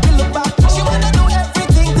to make me look back. She wanna do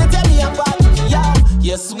everything to tell me apart. Yeah,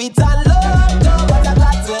 you're sweet and love, though, but I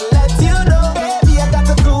got to let you know, baby, I got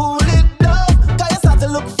to cool it down. Cause you start to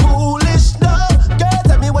look foolish now. Girl,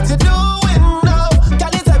 tell me what you're doing now.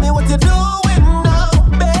 Can you tell me what you're doing now?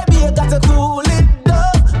 Baby, I got to cool it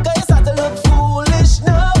down. Cause you start to look foolish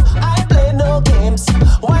now. I play no games.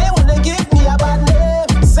 Why you wanna give me a bad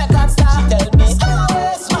name? Second star, tell me as a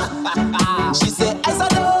waste man. She say as a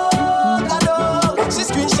dog, a dog. She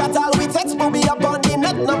screenshot all we text movie up on the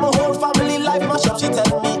net. Now my whole family life mash up. She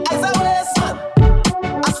tell me as a waste man.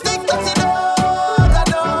 I stick to the dog, a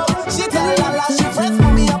dog. She tell all she friends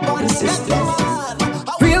put me up on the net. Come on.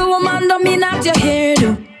 Real woman don't mean that your hairdo.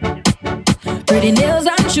 Pretty nails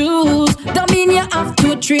and shoes don't mean you have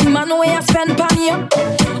to trim man where you spend pan you.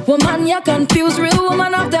 Woman you confuse, real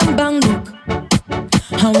woman of them bang book.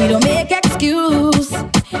 And we don't make excuse.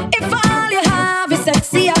 If all you have is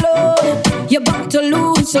sexy alone, you're bound to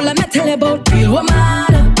lose. So let me tell you about real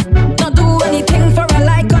woman. Not do anything for a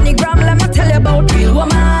like on the gram. Let me tell you about real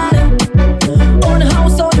woman. Own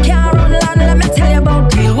house, own car, own land. Let me tell you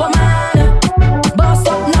about real woman. Boss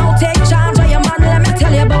up now, take charge of your man. Let me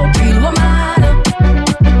tell you about real woman.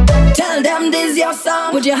 Tell them this your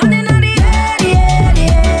song. Put your hand in the air, yeah,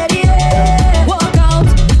 yeah, yeah. Walk out,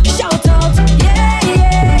 shout out, yeah,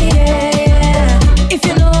 yeah, yeah, yeah. If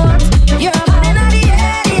you know what, your hand in the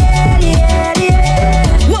air, yeah, yeah,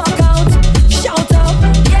 yeah. Walk out, shout out,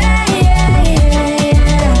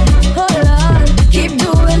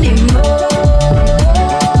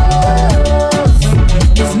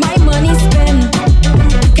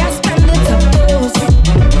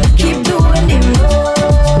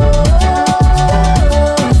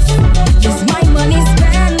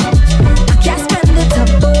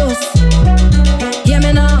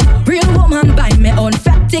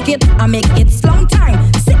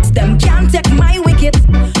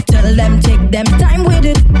 them time with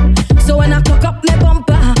it. So when I cock up my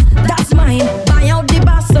bumper, that's mine. Buy out the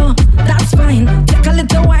basso, that's fine. Take a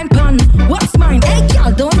little wine pan, what's mine? Hey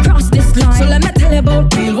girl, don't cross this line. So let me tell you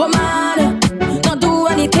about real woman. Don't do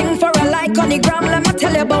anything for a like on the gram. Let me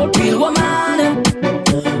tell you about real woman.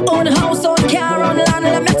 Own house, own car, own land.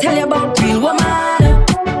 Let me tell you about real woman.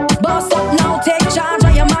 Boss up now, take charge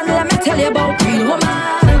of your man. Let me tell you about real woman.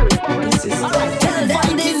 Alright, tell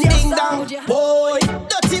them this is your sound. Boy,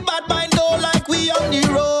 dirty bad mind don't like we on the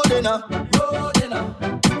road, you know.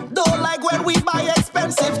 Don't like when we buy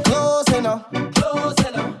expensive clothes, you know.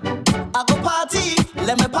 I go party,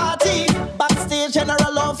 let me party. Backstage,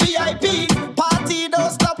 general or VIP. Party,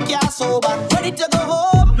 don't stop, can't sober. Ready to go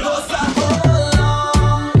home? No stop, hold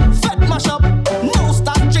on. Fed mash up, no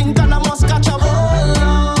stop, drink and I must catch up. Hold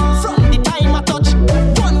on. From the time I touch,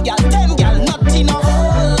 1 gal, 10 gal, not enough.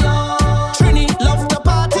 Hold on. Trini love the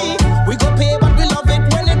party. We go pay, but we love it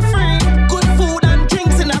when it's free. Good food and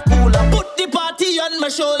drinks in a cooler. Put the party on my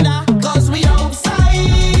shoulder, 'cause we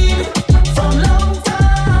outside from long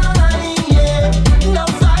time, yeah. No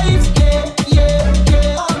vibes,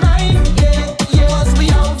 yeah. All night, yeah. 'Cause we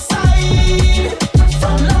outside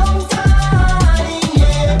from long time,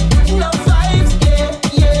 yeah. No vibes,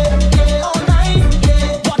 yeah. All night, yeah.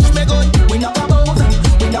 Watch me good, we knock a bottle,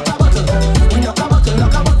 we knock a bottle, we knock a bottle,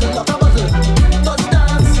 knock a bottle, knock a bottle. Touch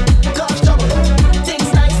dance, cause trouble. Things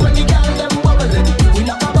nice when the girl them bubbling. We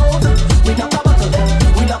knock a bottle, we knock a bottle,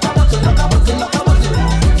 we knock a bottle, knock a bottle, knock a bottle.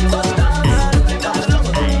 Touch dance, cause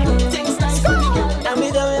trouble. Things nice when the girl. And we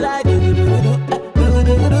going like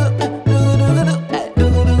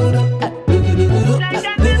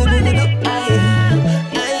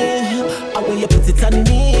when you put it on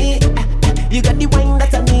me, you got the wine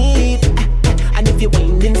that I need. And if you're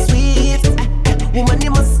winding sweet, woman,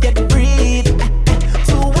 you must get breathe.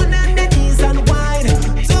 To one on the knees and wine.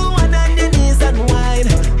 To one on the knees and wine.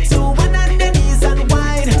 To one on the knees and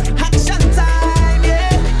wine. Action time,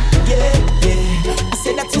 yeah. I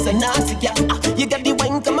say that you's a naughty girl. You got the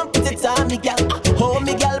wine, come and put it on me, girl. Hold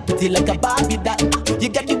me, girl, pretty like a Barbie doll. You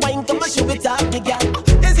got the wine, come and show it on me, girl.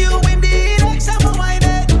 Is you in the direction for wine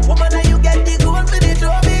it? Woman, you get the gold for the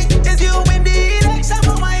trophy. Is you in the direction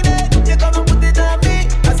for wine it? You come and put it on me.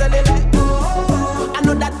 I say like, I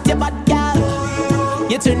know that you're bad, girl.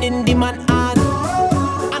 You turning the man on.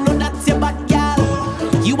 I know that you're bad, girl.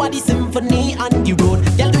 You are the symphony on the road.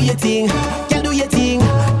 Girl, do your thing. Girl, do your thing.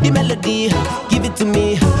 The melody, give it to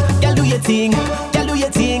me. Girl, do your thing. Girl, do your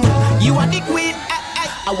thing. You are the queen.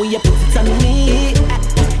 I will you put it on me.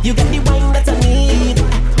 You got the wine that I need.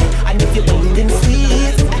 And if you're winding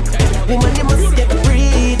sweet, woman, you must get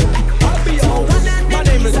breathe. My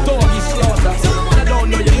name is Doggy Slaughter. I don't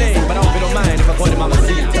know your name, but I hope you don't mind if I call you Mama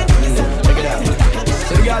Sita. Check it out.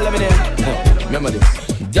 So the girl living here. Remember this.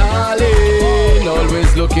 Darling,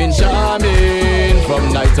 always looking charming.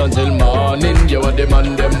 From night until morning, you are the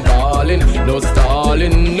man them balling. No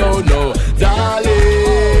stalling, no.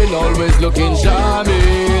 Darling, always looking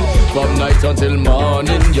charming. From night until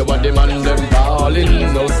morning, you are the man them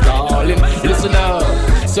balling. No stalling. Listen up.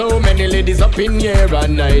 So many ladies up in here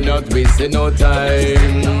and I not wasting no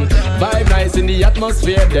time. Vibe nice in the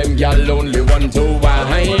atmosphere, them gal only want to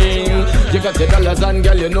wine. You got your dollars and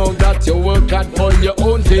girl, you know that you work hard for your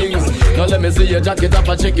own things. Now let me see you jack it up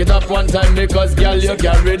and check it up one time, because girl, you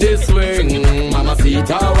carry this swing.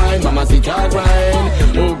 Mamacita wine, mamacita grind.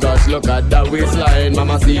 Oh gosh, look at that waistline.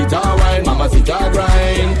 Mamacita wine, mamacita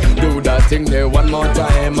grind. Do that thing there one more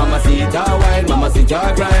time. Mamacita wine,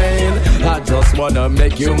 mamacita grind. I just wanna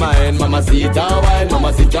make you mine. Mamacita wine,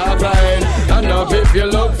 mamacita grind. And now if you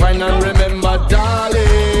look fine and remember,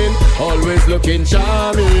 darling, always looking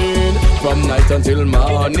charming. From night until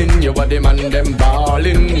morning, you are the man them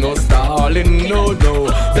balling. No stalling, no.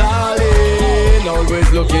 Darling,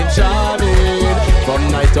 always looking charming.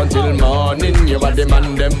 From night until morning, you are the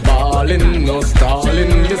man them balling. No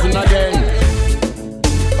stalling, listen again.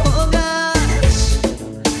 Oh gosh,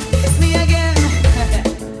 it's me again.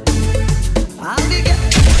 I'll be good.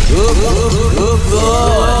 Oh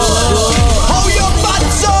gosh. Oh, your butt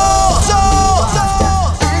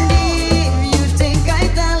And if you think I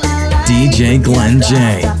tell a lie, DJ Glen J,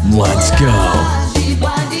 let's go. she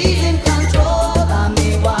body's in control of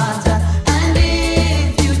me water. And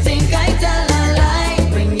if you think I tell a lie,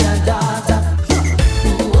 bring your daughter.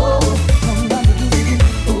 Ooh, oh,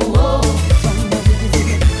 ooh, oh,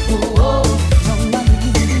 ooh, oh,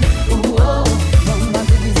 ooh, oh.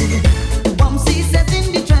 Bumsy setting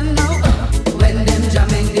the trend now. When them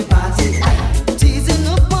jamming the party, teasing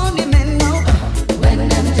up on the men now. When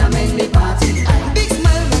them jamming the party, big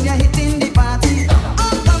smile when you're hitting the party.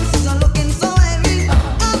 All bumsies are looking so heavy.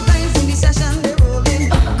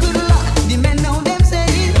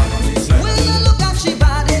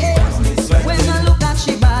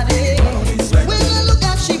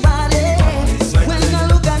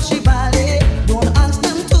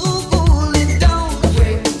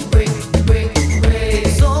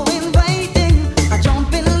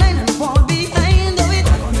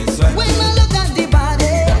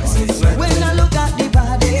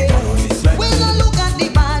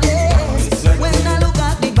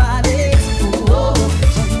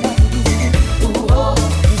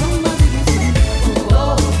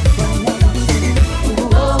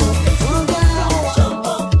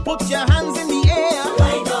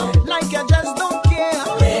 just don't care.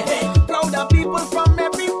 Crowd of people from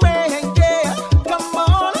everywhere, yeah. Come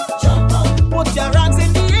on, jump up, put your hands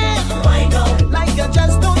in the air. Wind up, like you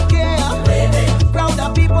just don't care. Crowd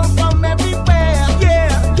of people from everywhere,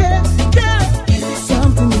 yeah, yeah, yeah.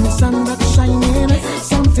 Something in the sun that's shining,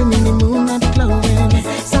 something in the moon that's glowing,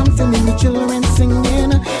 something in the children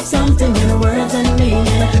singing, something in the words and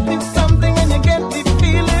meaning. It's something when you get the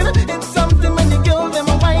feeling. It's something when the girl them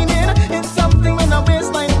are whining. It's something when the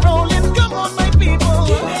waistline rolling. Come on, my people.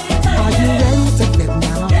 Are you ready to flip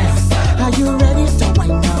now? Yes. Are you ready to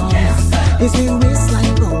wind now? Yes. Is the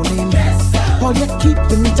waistline rolling? Yes. Or you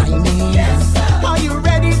keeping timing? Yes. Are you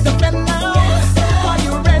ready to flip now? Yes. Are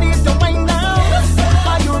you ready to wind now? Yes.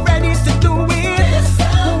 Are you ready to do it? Yes.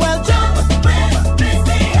 Well, jump with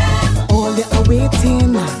me. All you are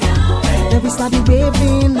waiting. Everybody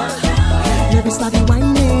waving. Everybody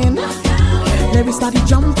whining. Everybody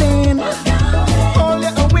jumping. All you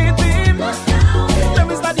are waiting.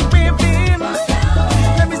 Everybody waving.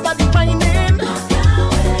 Everybody whining.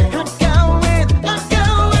 I can't wait. I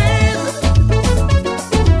can't wait.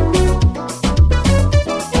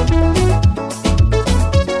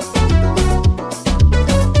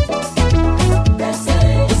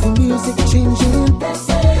 Is the music changing?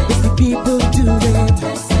 Is the people do it?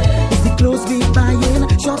 Is the clothes we buying?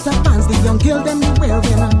 Shorter pants, the young girl them we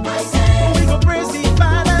wearing. We go praise the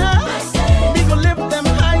Father. We go lift them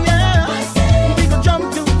higher. We go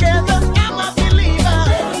jump together. I'm a believer.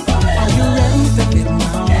 Are you ready to live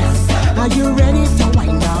now? Are you ready to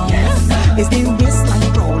wind now? Is the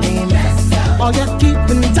waistline rolling? Or you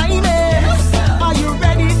keeping timing? Are you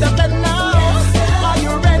ready to bend now? Are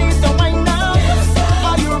you ready to wind now?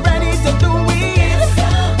 Are you ready to do it?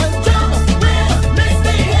 Well, jump with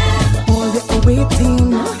me. All you are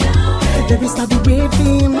waiting. Everybody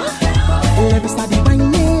waving. Everybody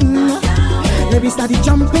whining. Everybody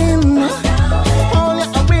jumping. All you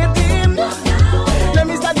are waiting. Let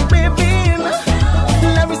me start waving.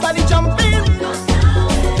 Let me start jumping.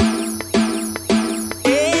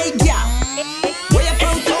 Hey, yeah. Where you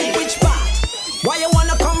come from, which part? Why you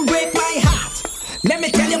wanna come break my heart? Let me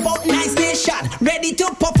tell you about Nice Nation. Ready to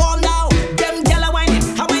perform now. Them gyal are whining.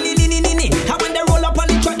 How whining, how when they roll up on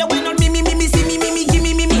the truck, they whine on me, see me, give me.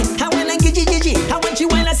 How when I gigi. How when she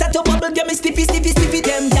whine, I start to bubble, get me stiffy.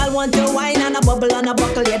 Them gyal want to whine and a bubble and a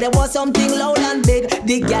buckle. Yeah, there was something loud and big.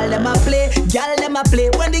 The gyal them a play.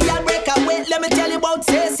 When the gyal break away, let me tell you about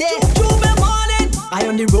say. Tuesday morning, I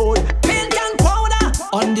on the road, paint and powder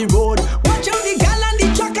on the road. Watch out the gyal and the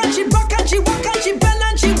truck and she rock and she walk and she bend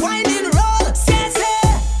and she whining roll. Say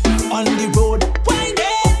on the road,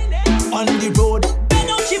 whining on the road. Bend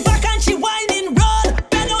out she back and she whining roll.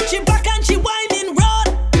 Bend out she back and she whining roll.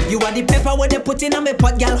 You are the pepper where they put in on me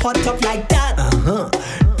pot, gyal hot up like that.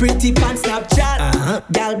 Pretty pan Snapchat,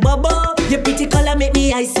 gyal bubble. Your pretty color make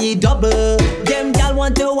me I see double. Them gyal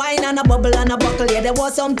want to whine and a bubble and a buckle. Yeah, there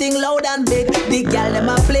was something loud and big. The gyal them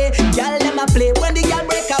a play. When the gyal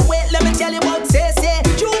break away, let me tell you about say.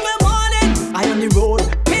 Tuesday morning, I on the road,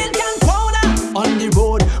 paint and powder on the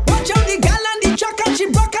road. Watch out the gyal and the truck and she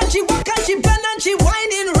rock and she walk and she bend and she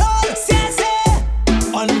whining roll. Say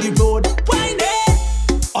on the road, whining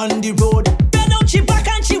on the road. Bend out she back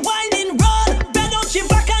and she whining roll. Bend out she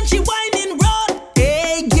back and she whining roll.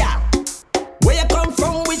 Hey, yeah. Where you come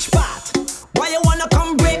from, which part? Why you wanna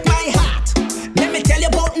come break my heart? Let me tell you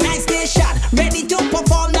about Nice Nation. Ready to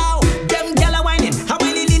perform now. Them gyal are whining. How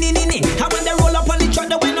whining, how when they roll up on the truck,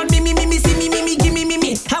 they whine on me, see me, give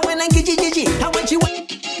me. How when I gigi, how when she whine.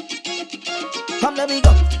 Come let me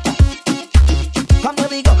go. Come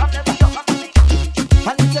let me go.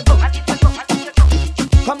 I need to go.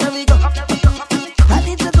 Come let me go. I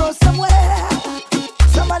need to go somewhere.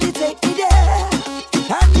 Somebody take me there.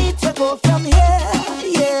 I need to go from here.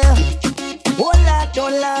 Yeah. Oh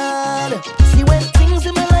Lord. See when things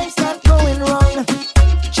in my life start going wrong,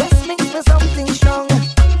 just mix me something strong,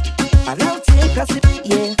 and I'll take a sip,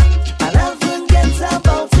 yeah, and I'll forget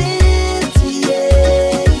about it,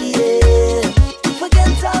 yeah.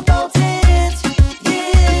 Forget about it,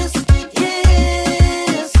 yes.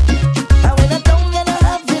 And when I'm down and I'm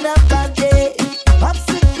having a bad day,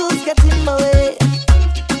 obstacles get in my way,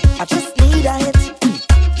 I just need a hit,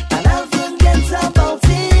 and I'll forget about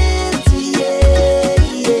it,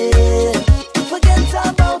 yeah. Forget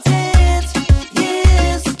about it,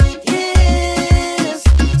 yes.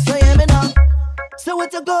 So yeah, me now. So where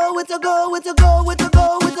to go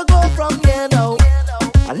from here now?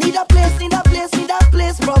 I need a place.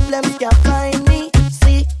 Problems can't find me.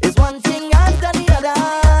 See, it's one thing after the other.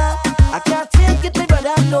 I can't take it, my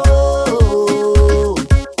brother, no.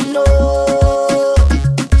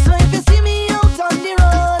 So if you see me out on the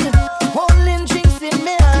road, oh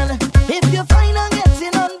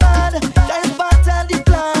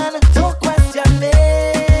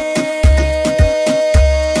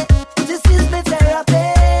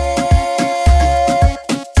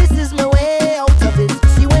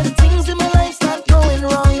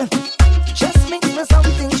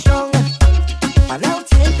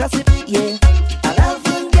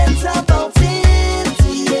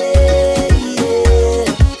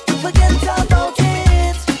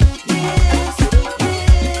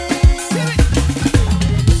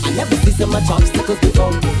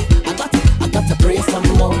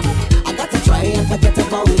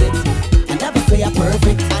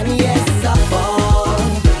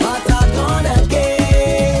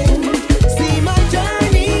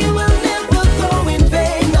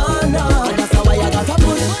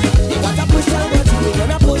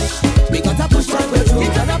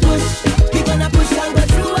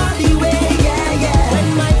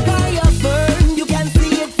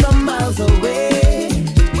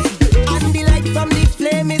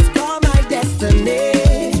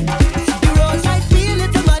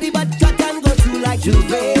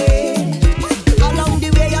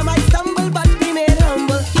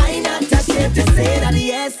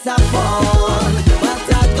Yes, I fall, but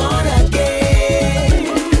I gonna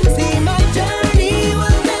gain. See, my journey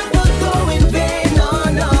will never go in vain. No,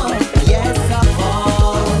 no. Yes, I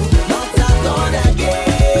fall, but I gonna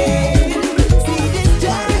gain. See, this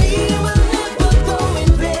journey will never go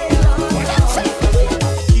in vain. No, no.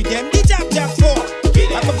 Give them the jab jab for.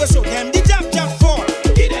 I'm gonna show them the jab jab for.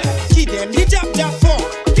 Give them the jab jab for.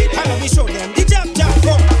 I'm gonna show them the jab jab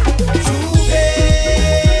for.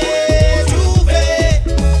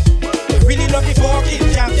 Really love the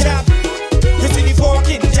fucking jab jab. You see the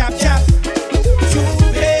fucking jab jab.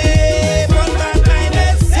 One bad mind,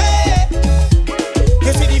 let's say.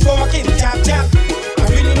 You see the fucking jab jab. I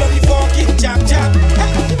really love the fucking jab jab.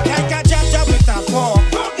 Like a jab jab with a fork.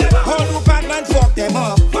 All who bad man fuck them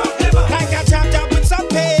up. Like a jab jab with some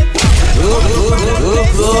pain. Oh,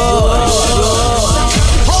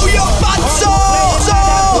 your bad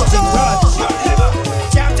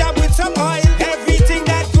Jab jab with some oil. Everything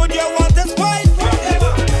that good you want to spoil.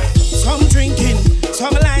 Some drinking,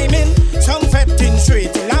 some liming, some fetting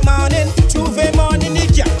straight till the morning. Tuesday morning, the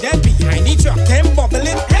jack them behind the truck, them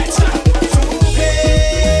bubbling.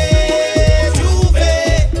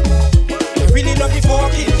 I really love the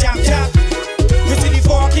fucking jab jab. You see the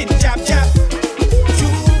fucking jab jab.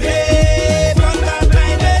 One bad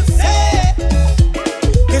mind, let's say.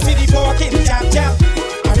 You see the fucking jab jab.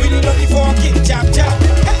 I really love the fucking jab jab.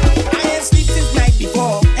 I ain't sleep since night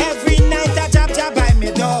before. Every night I jab jab by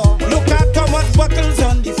my door. Look at how much bottles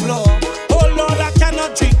on the floor. Oh Lord, I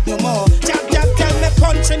cannot drink no more. Jab jab tell me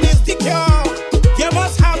punching is the cure. You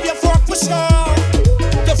must have your fork for sure.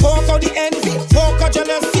 The fork of the envy, fork of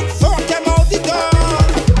jealousy, fork them out the door.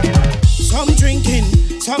 Some drinking,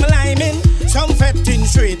 some liming, some fetting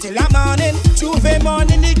straight till the morning. Tuesday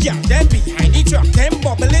morning, the girl them behind the truck, them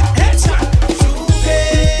bubbling. Headshot.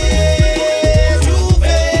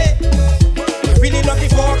 I really love the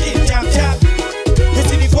fucking jab jab. You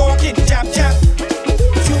see the fucking jab jab.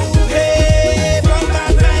 One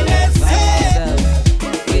bad mind, let's say.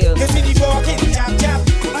 You see the fucking jab jab.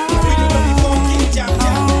 I really love the fucking jab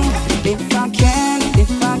jab. If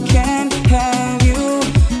I can have you,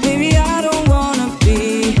 baby, I don't wanna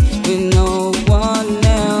be with no one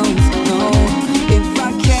else. No, if I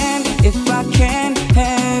can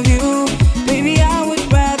have you, baby, I would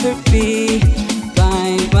rather be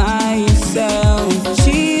by yourself.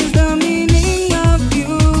 She's the meaning of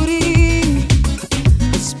beauty.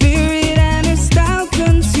 Her spirit and her style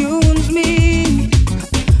consumes me.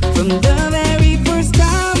 From the very first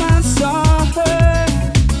time I saw her,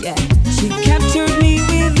 yeah, she captured me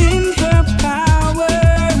within her power.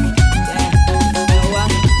 Yeah,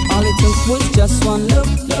 all it took was just one look.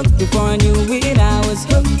 Before I knew it, I was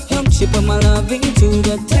hooked. She put my loving to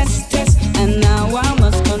the test, and now I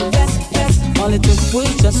must confess. All it took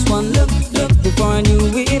was just one look. Before I knew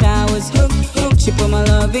it, I was hooked. She put my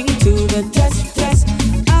loving to the test.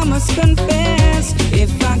 I must confess,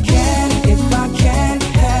 if I can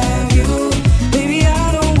have you, baby,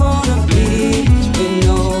 I don't wanna be with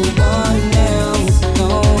no one else.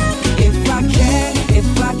 No, if I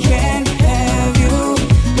can have you,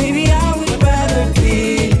 baby, I would rather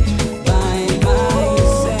be by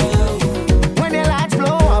myself. When the lights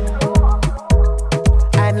blow up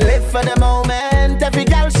and live for the moment, every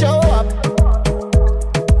girl show up.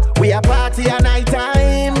 We a party at night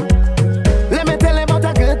time. Let me tell you about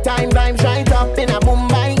a good time. Vibes right up in a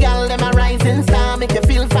Mumbai, girl. Them a rising star, make you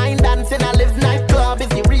feel fine dancing. I live nightclub is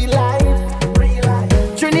the real life.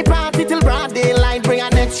 Trini party till broad daylight. Bring a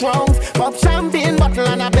next round. Pop champagne bottle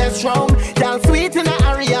and a best round. Girl sweet in the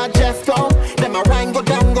area, just come. Them a wine go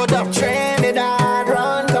down, go up. Trinidad,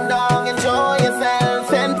 run, come down, enjoy yourself.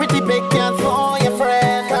 Send pretty pictures for your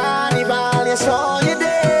friend. Carnival, you show you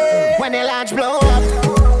there. When the lights blow up,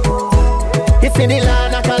 it's in the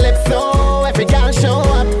land of Calypso. Every girl show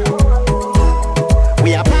up.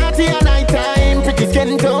 We a party at night time, pretty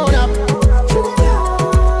skin tone up.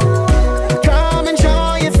 Come and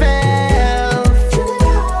show yourself.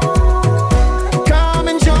 Come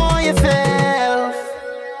and show yourself.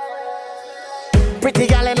 Pretty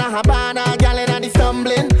gal in a Habana, gal in a the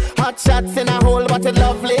stumbling. Hot shots in a whole bottle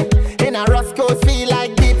lovely. In a Roscoe's feel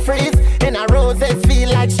like deep freeze. In a Roses feel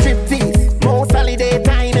like striptease. Most holiday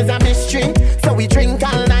time is a mystery. So we drink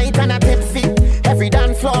all night and a tipsy. Every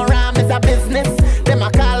dance floor ram is a business. Them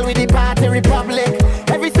a call with the party republic.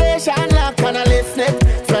 Every station lock and a listening.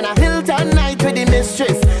 Spend a Hilton night with the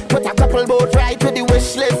mistress. Put a couple boat right to the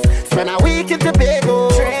wish list. Spend a week in Tobago.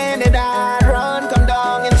 Trinidad, run, come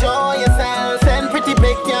down, enjoy yourself. Send pretty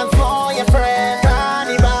pictures for your friend.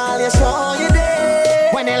 Carnival, you show you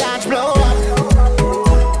there. When the lights blow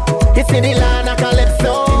up, it's in the land of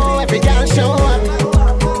Calypso. Every girl show up.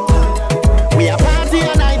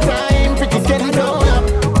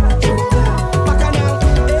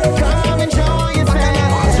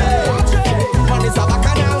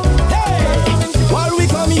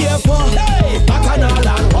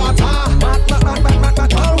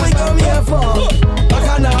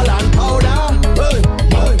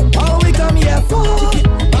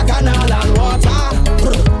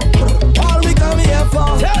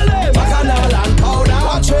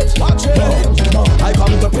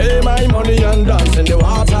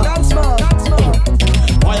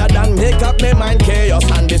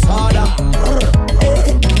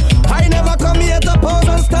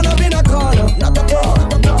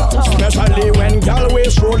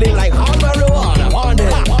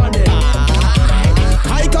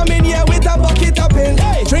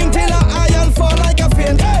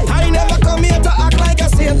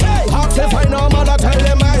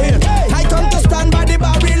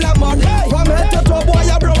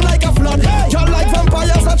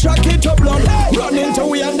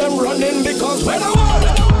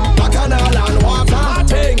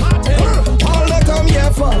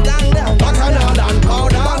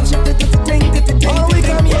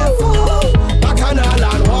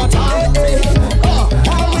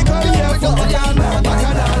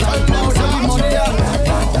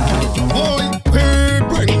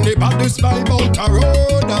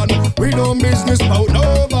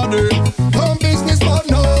 nobody. Come business but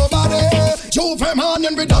nobody. You from on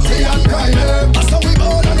and we dirty and grimy. That's how we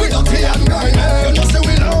born and we dirty and grimy. You know say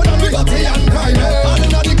we loud and we dirty and grimy. And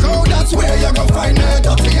inna the crowd that's where you go find me.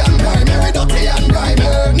 Dirty and grimy, we dirty and grimy.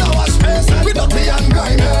 Now wash face and we dirty and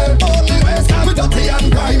grimy. Only waste and we dirty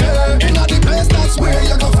and grimy. Inna the place that's where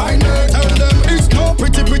you go find me. Tell them it's no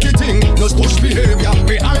pretty thing. No push behavior.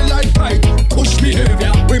 We highlight pride. Push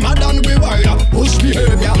behavior. We mad and we wild. Push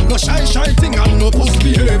behavior. No shy thing and no push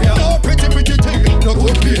behavior. No pretty thing. No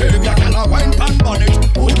good behavior. Can I wine pan bonnet?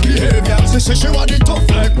 Good behavior. She want it tough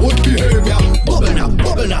like good behavior. Bubble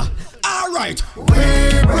now. Alright. We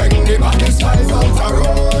bring the baddest guys out the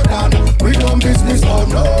road and we don't business for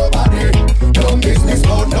nobody. Don't business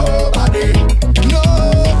for nobody. No,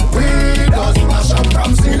 we just smash up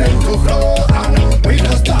from ceiling to floor and we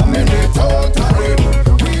just dominate totally.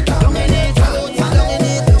 We dominate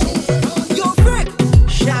totally. Yo, frick,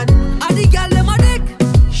 Shan, and the girl them a dick,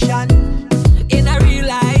 Shan. In a real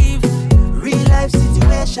life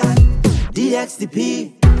situation,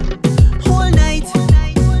 DXDP. Whole night,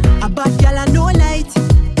 a bad girl and no light.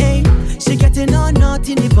 Hey, she getting on out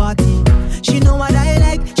in the party. She know what I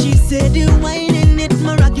like. She said the wine in it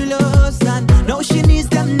miraculous, and now she needs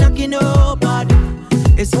them knocking up bad.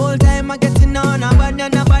 It's whole time I getting on a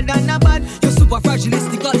bad. You're super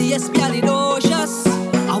fragilistically espialidocious.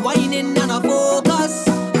 A whining and a focus.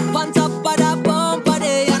 On top of that bumper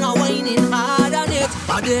day and a whining hard on it.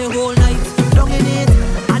 A day whole night, down in it.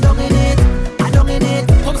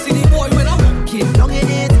 Come see the boy when I walk in, down in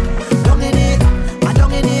it.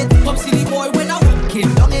 Come see the boy when I walk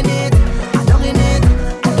in, down in it.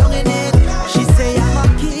 She say I'm a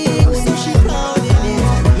king, so she called it.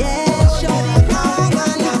 Yeah, shawty called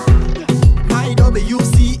it. My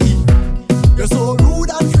WCE, you're so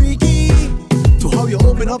rude and freaky. To how you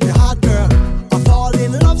open up your heart, girl. I fall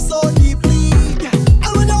in love so deeply.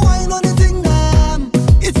 And when I whine on the thing, damn,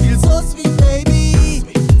 it feels so sweet, baby.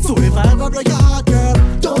 So if I ever break your heart, girl,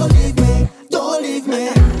 don't leave me.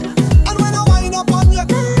 And when I wind up on your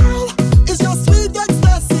girl, it's just sweet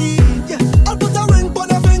ecstasy. I'll put a ring on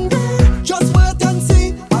your finger, just wait and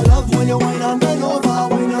see. I love when you whine and bend over.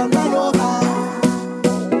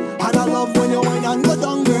 And I love when you whine and go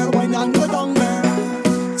down, girl,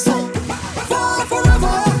 So, far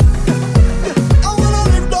forever, I wanna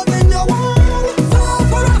live down in your world. Far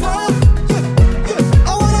forever, I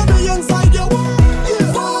wanna be inside your world.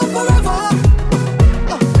 Far forever,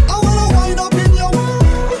 I wanna wind up in your world.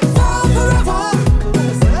 Far forever.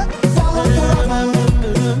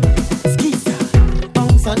 Skeezer,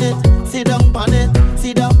 bounce on it, sit down on it,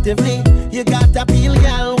 seductively. You got to peel,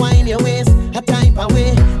 girl, wind your waist, a type of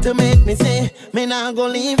way to make me say, me nah go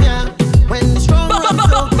leave ya. When the strong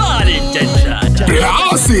Body tension.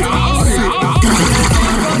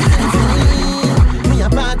 me a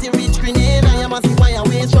party rich grenade, I am a see why I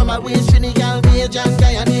waste from my waist, Trinidad, Gage and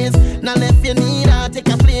Guyanese. Now left you need her, take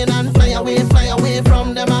a plane and fly away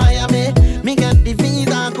from the Miami. Me get the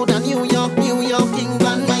visa, go to New York,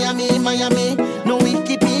 England, Miami. No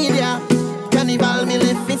Wikipedia, Carnival, me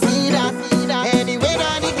left me see that. Anyway,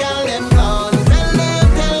 that the girl them gone.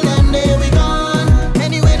 Tell them there we gone.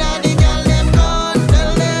 Anyway, that the girl them gone.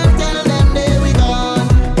 Tell them there we gone.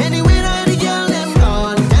 Anyway, that the girl them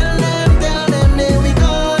gone. Tell them there we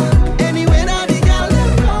gone. Anyway, that the girl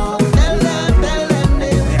them gone. Tell them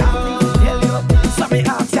there we gone. So me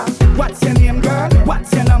ask ya, what's your name, girl?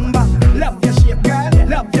 What's your number? Love your shape, girl.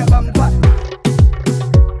 Love your bumper.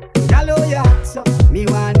 Hello, ya. So me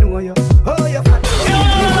want know you. Oh, you fat.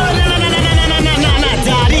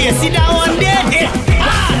 Daddy, sit down there.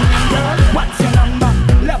 What's your number?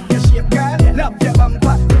 Love your shape, girl. Love your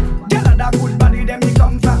bumper. Girl, that good body, them me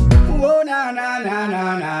come from. Oh, na.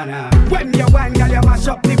 When you wine, girl, you mash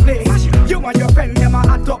up the place. You and your friend, them a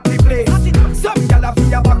hot up the place. Some girl a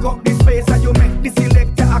feel back up the space, and you make the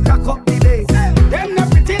selector a crack up the days. Them not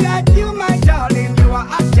pretty like you, my darling. You a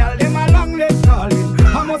hot girl, them a long leg calling.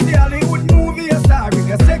 I must see Hollywood movie, you're starring.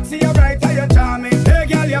 You're sexy, you're bright, you're charming. Hey,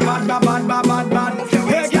 girl, you're bad.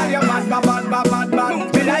 Hey, girl, you're bad.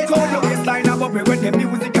 Me like how your waistline a bubble when the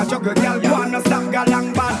music a juggle. Girl, you wanna stop girl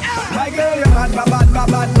long bad. My girl, you're bad.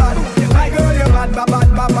 My girl, you're bad.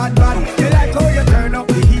 Me like how you turn up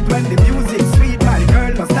the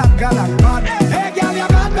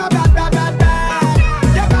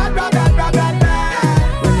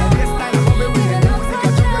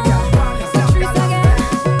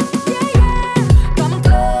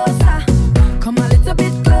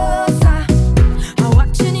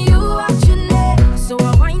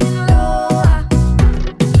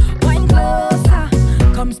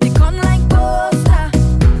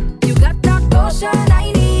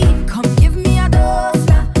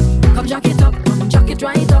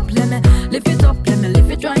lift it up, let me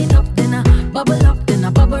lift it right up. Then I bubble up, then I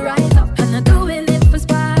bubble right up. And I'm doing it for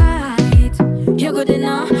spite. You're good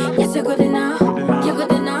enough, yes you're good enough. You're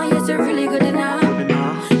good enough, yes you're really good enough.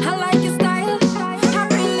 I like your style, I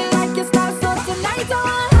really like your style. So tonight I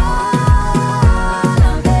want all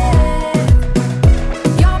of it.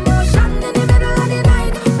 Your motion in the middle of the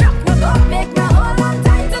night, rock my boat, make my hold on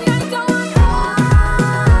tight. Tonight I want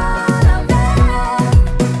all of it.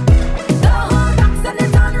 Don't hold back, send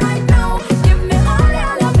it on right now. Give me all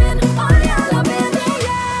your loving,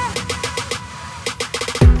 yeah.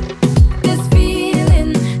 This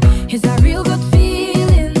feeling is a real good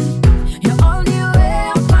feeling. You're all the way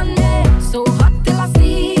up on me, so hot till I'm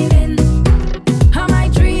steaming. Am I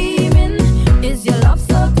dreaming? Is your love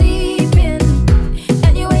so deep in?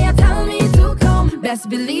 Anyway, you tell me to come, best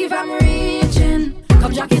believe I'm reaching.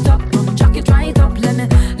 Come jack it up, jack it right up. Let me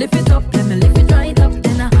lift it up, let me lift it right up.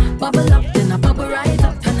 Then I bubble up, then I bubble right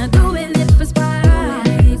up. And I'm doing it for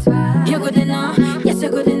spite. You're good enough, yes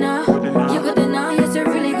you're good enough. You're good enough, yes you're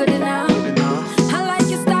really good enough. I like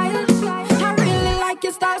your style, I really like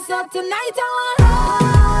your style. So tonight I want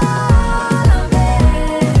all of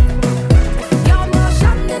it. Your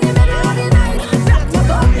motion in the middle of the night, rock my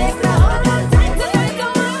boat, make my hold on tight. Tonight I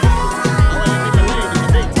want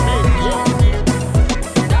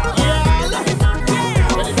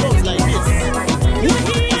When it goes like this,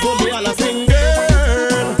 so me all a sing,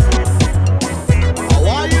 girl.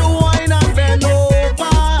 Why you whine and bend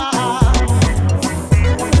over?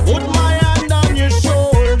 Put my hand on your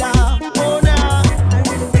shoulder, oh now.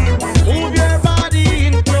 Move your body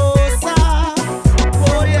in closer,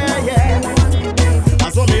 oh yeah, yeah.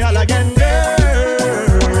 And so me all again,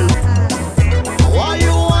 girl. Why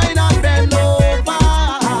you whine and bend over?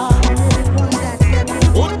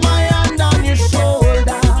 Put my hand on your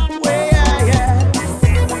shoulder, oh yeah, yeah.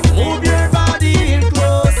 Move your body in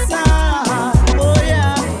closer, oh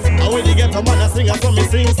yeah. And when you get a man a sing, and so me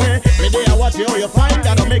sing, say me day I watch you how you find.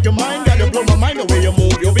 Gotta make your mind, gotta blow my mind the way you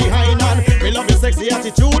move, you behind. And me love your sexy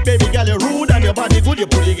attitude, baby girl you rude. And your body good, you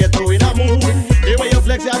fully get through in a mood. The way you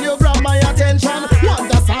flex and you grab my attention.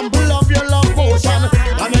 Want a sample of your love potion,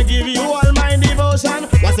 and I give you all my devotion.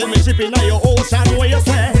 What's in me shipping on your ocean, where you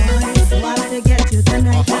say? Wanna get you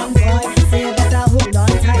tonight, young boy. Say you better hold on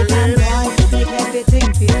tight, young boy. Make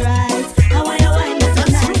everything feel right. I want you wine me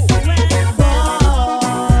tonight, boy.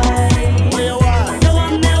 Where you want? You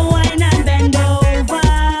want me wine and bend over.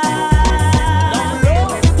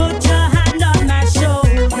 Put your hand on my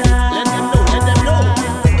shoulder. Let them know, let them know.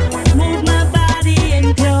 Move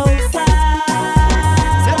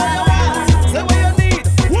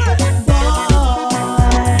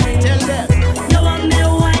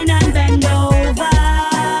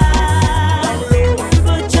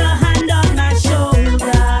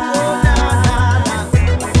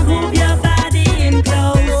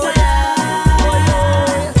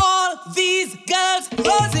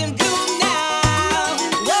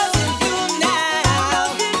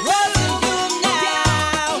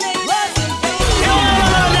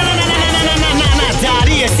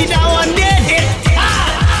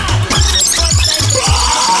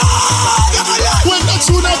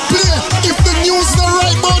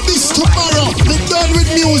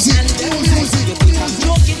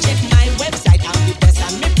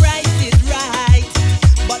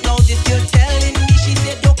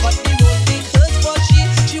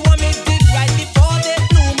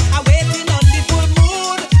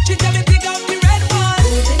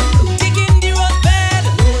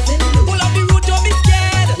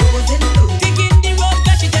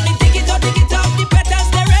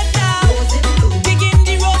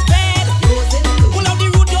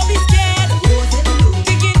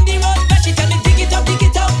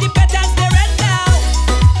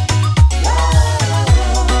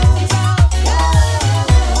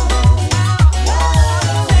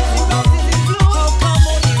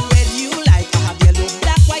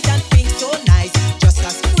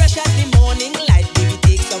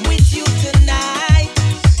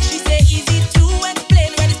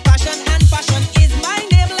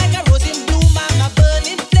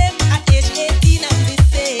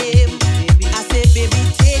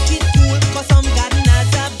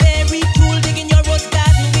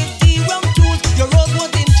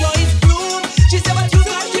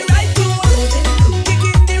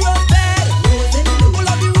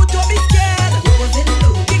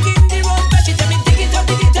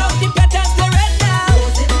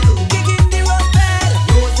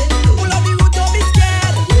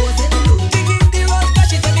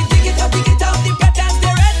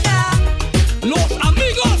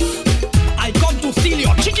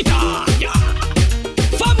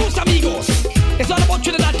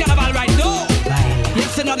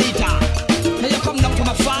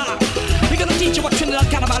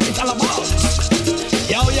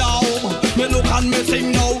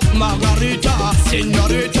sing now, Margarita,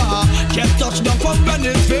 señorita. Get touched down from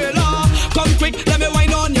Venezuela. Come quick, let me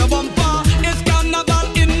wine on your bumper. It's carnival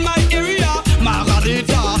in my area.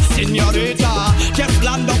 Margarita, señorita. Just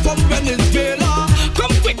land up from Venezuela.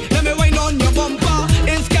 Come quick, let me wine on your bumper.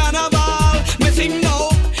 It's carnival, me sing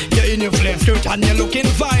now. You're in your flare skirt and you're looking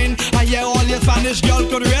fine. I hear all your Spanish girl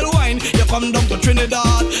could real wine. You come down to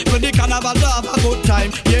Trinidad for the carnival to have a good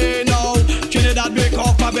time. Yeah, now Trinidad break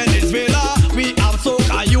off for Venezuela. We have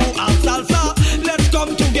soca, you have salsa. Let's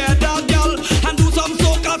come together, girl, and do some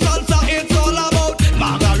soca salsa. It's all about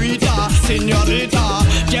Margarita, señorita.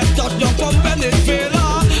 Just touch down from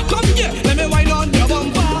Venezuela. Come here, let me wine on your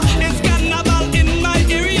bumper. It's carnival in my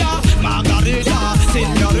area. Margarita,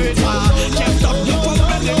 señorita. Just touch down from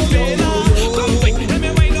Venezuela. Come quick, let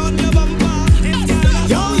me wine on your bumper.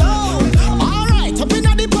 Yo, alright, up in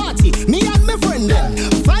the party, me and my friend them.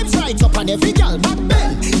 Vibes right up on every girl back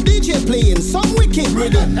then. DJ playing some wicked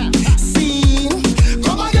rhythm. Scene,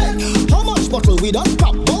 come again. How much bottle we done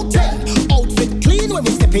pop? About 10. Outfit clean when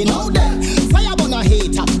we stepping out them. Fire burn a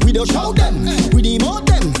hater, we don't shout them. We demote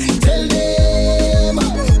them, tell them.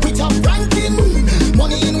 We top ranking.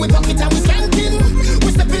 Money in we pocket and we skanking.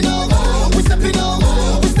 We stepping out, we stepping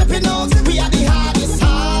out, we stepping out. We are the hardest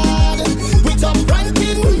hard. We top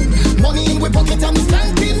ranking. Money in we pocket and we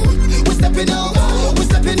skanking. We stepping out, we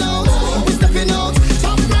stepping out, we stepping out.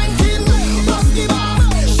 Top ranking, bust the bar,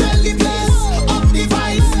 shell the place, up the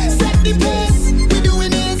vibes, set the pace. We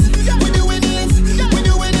doing it, we doing it, we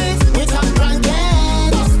doing it. We top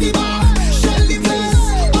ranking, bust the bar, shell the place,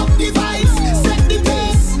 up the vibes, set the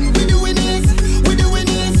pace. We doing it, we doing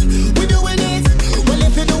it, we doing it. Well,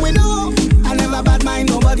 if you doing it, I never bad mind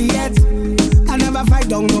nobody yet. I never fight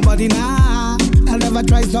down nobody now. I never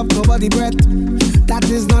try stop nobody breath. That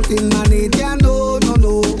is not in my nature, no.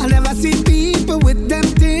 I never see people with them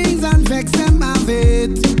things and vex them of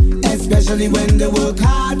it. Especially when they work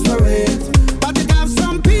hard for it. But it have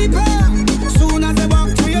some people, soon as they walk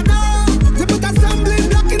through your door, they put a stumbling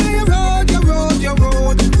block in your road, your road, your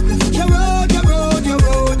road. Your road, your road, your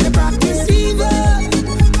road. They practice evil,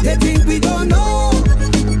 they think we don't know.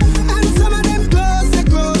 And some of them close, they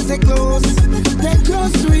close, they close. They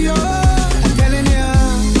close to you. I'm telling you,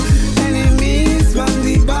 enemies from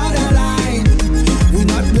the borderline. We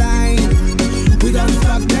not blind, we don't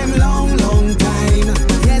fuck them long, long time.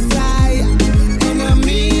 Yes,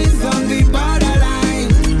 enemies on the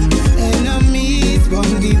borderline. Enemies from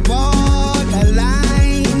the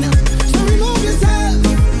borderline. So remove yourself.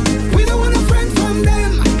 We don't want a friend from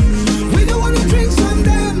them. We don't want to drink from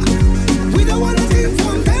them. We don't want to drink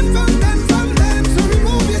from them, from them, from them. So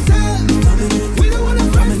remove yourself. We don't want a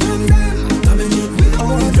friend from them. We don't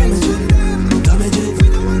want to drink from them. Damage it.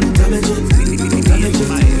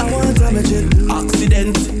 I wanna damage it.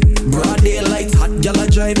 Accident. Broad daylight, hot gal a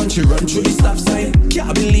drive and she run through the stop sign.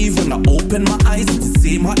 Can't believe when I open my eyes, it's the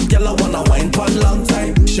same hot gal I wanna wine for a long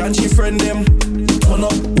time. Shan she friend them, turn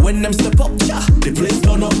up when them step up, yeah, the place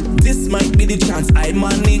turn up. This might be the chance I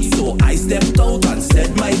man need, so I stepped out and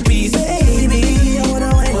said my piece. Baby, I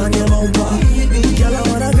wanna wine on your bumper. Girl, I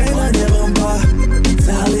wanna grind on your bumper.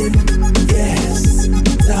 Darling, yes,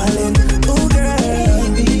 darling, oh girl.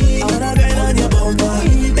 I wanna grind on your bumper.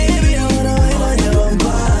 Baby, I wanna wine on your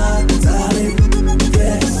bumper. Darling,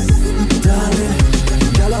 yes, darling.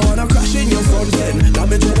 Girl, I wanna crash in your front end,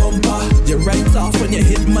 damage your bumper. You right off when you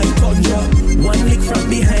hit my conjure. One lick from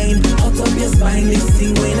behind, out of your spine.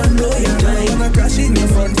 Listen when I blow your mind. I wanna crash in your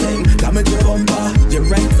front end, damage your bumper. You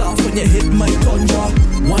right off when you hit my conjure.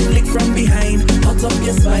 One lick from behind, out of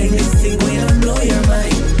your spine. Listen when I blow your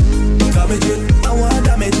mind. Damage it, I wanna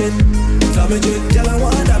damage it. Damage it, girl, I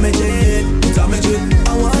wanna damage it. Damage it, I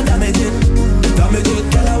wanna damage it. Damage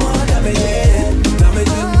it, girl, I wanna damage it. Damage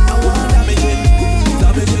it, I wanna damage it.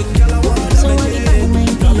 Damage it, girl, I wanna damage it.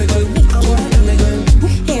 Damage it, I wanna damage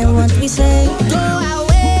it. Hear what we say. Go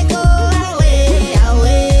away, go away,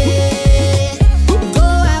 away. Go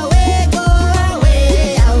away, go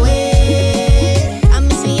away, away. I'm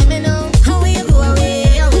missing you, me know. How will you go away?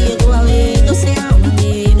 How will you go away? Don't say I'm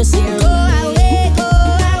away, don't say I'm away. Go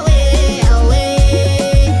away, away.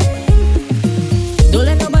 Don't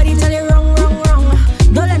let nobody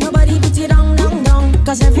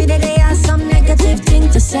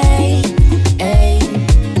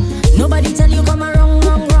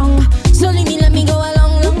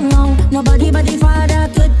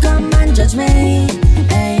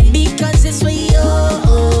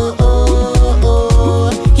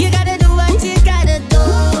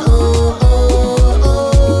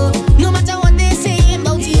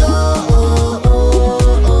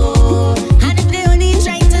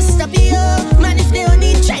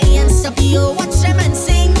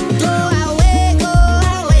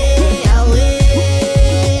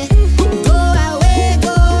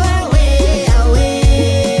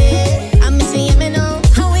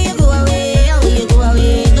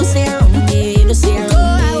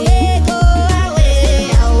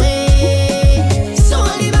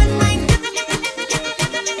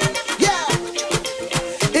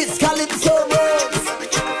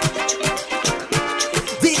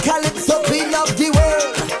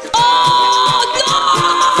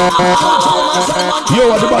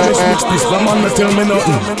switch this, the man not tell me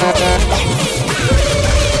nothing.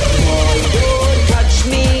 Don't touch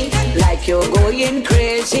me like you're going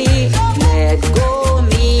crazy. Let go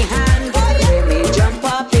me hand, let me jump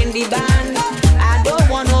up in the band. I don't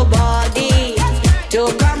want nobody to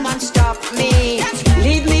come and stop me.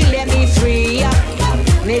 Leave me, let me free up.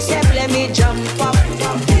 Me say, let me jump up.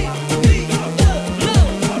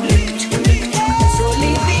 So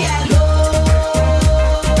leave me alone.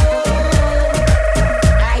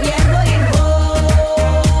 I am going home.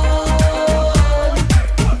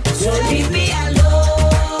 So leave me alone.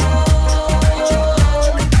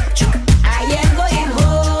 I am going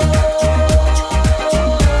home.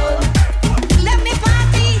 Let me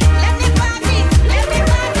party, let me party, let me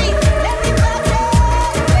party, let me party.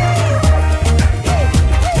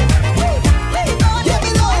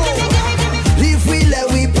 If we let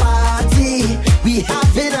we party, we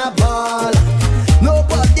having a ball.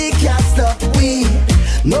 Nobody can stop we.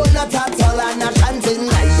 No, not at all, I'm not chanting.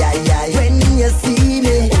 Ay, ay, ay. When you see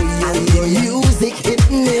me, and the music hit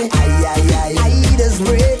me, ay, ay, ay. I just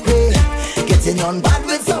break me, getting on bad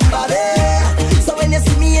with somebody. So when you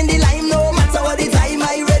see me in the line, no matter what the time,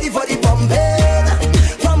 I ready for the pumping.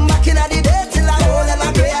 From back in the day till I hold and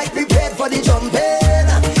I pray, I prepared for the jumping.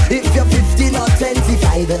 If you're 15 or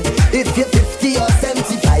 25, if you're 50 or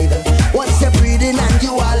 75, once you're breathing and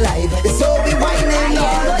you are alive, so we whining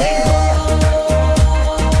all day.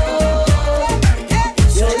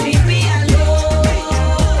 So leave me alone.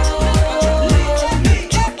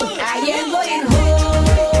 I am going home.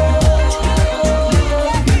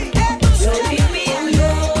 So leave me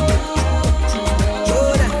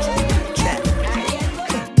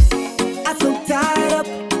I'm so tied up,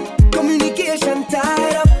 communication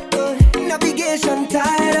tied up, navigation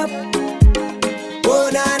tied up. Oh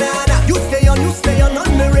na na na, you stay on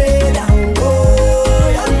the radar.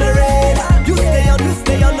 Oh, on the radar. You stay on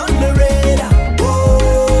the radar.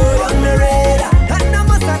 Oh, on the radar. And I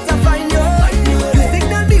must have to find you. You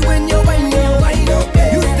signal me when you wind up.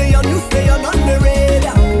 You stay on the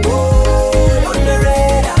radar. Oh, on the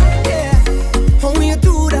radar. Yeah. How you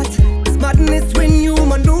do that? It's madness when you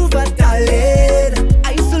maneuver, darling.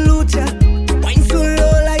 I salute ya. Wine so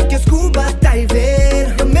low like your scuba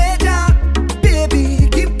diving. The major, baby,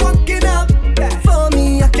 keep walking up. For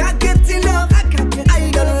me, I can't get enough. I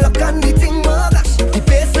don't look on the thing, oh gosh. The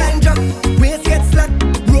baseline drop, waist gets slack.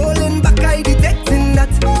 Rolling back, I detecting that.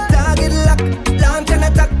 Target lock, launch and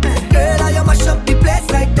attack. Girl, I mash up the place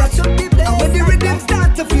like that. And when the rhythm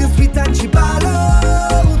start to feel sweet and she ball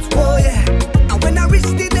out, oh yeah. And when I reach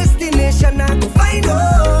the destination, I go find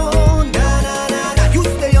out. Na na na na, you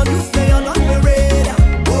stay on the radar.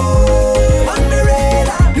 Oh, on the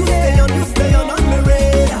radar. You stay on the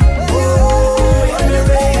radar. Oh, on the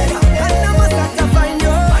radar. And I must have to find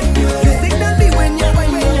you. You signal me when you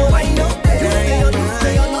wind up. You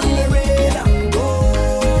stay on the radar.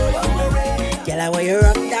 Oh, on the radar. Girl, I want you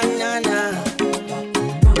rock that na na,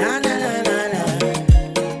 na na na na na,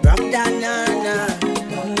 rock that na na.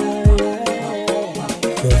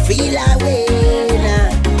 Don't feel away now,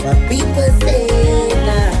 what people say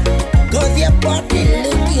now. 'Cause your body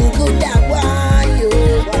looking good, I want you.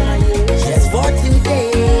 Just for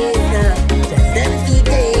today now, just them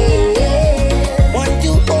today. Want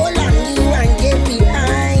to hold on you and get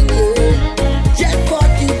behind you. Just for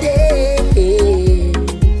today.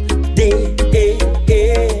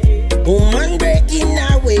 Woman breaking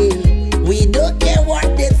away. We don't care what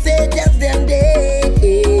they say, just them day.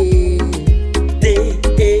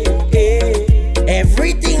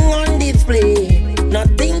 Everything on display.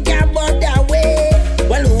 Nothing about that way.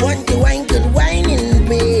 Well, who want to wine could wine in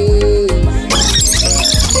me.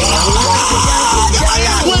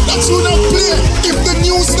 When that tune not play, if the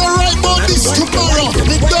news not right about this tomorrow,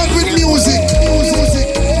 we done with music.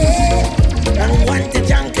 Don't want to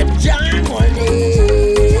junk up John all day.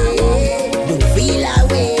 Don't feel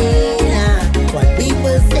away now, what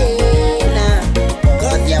people say now.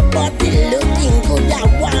 'Cause your body looking good, I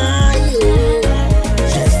want you.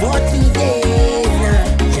 Just for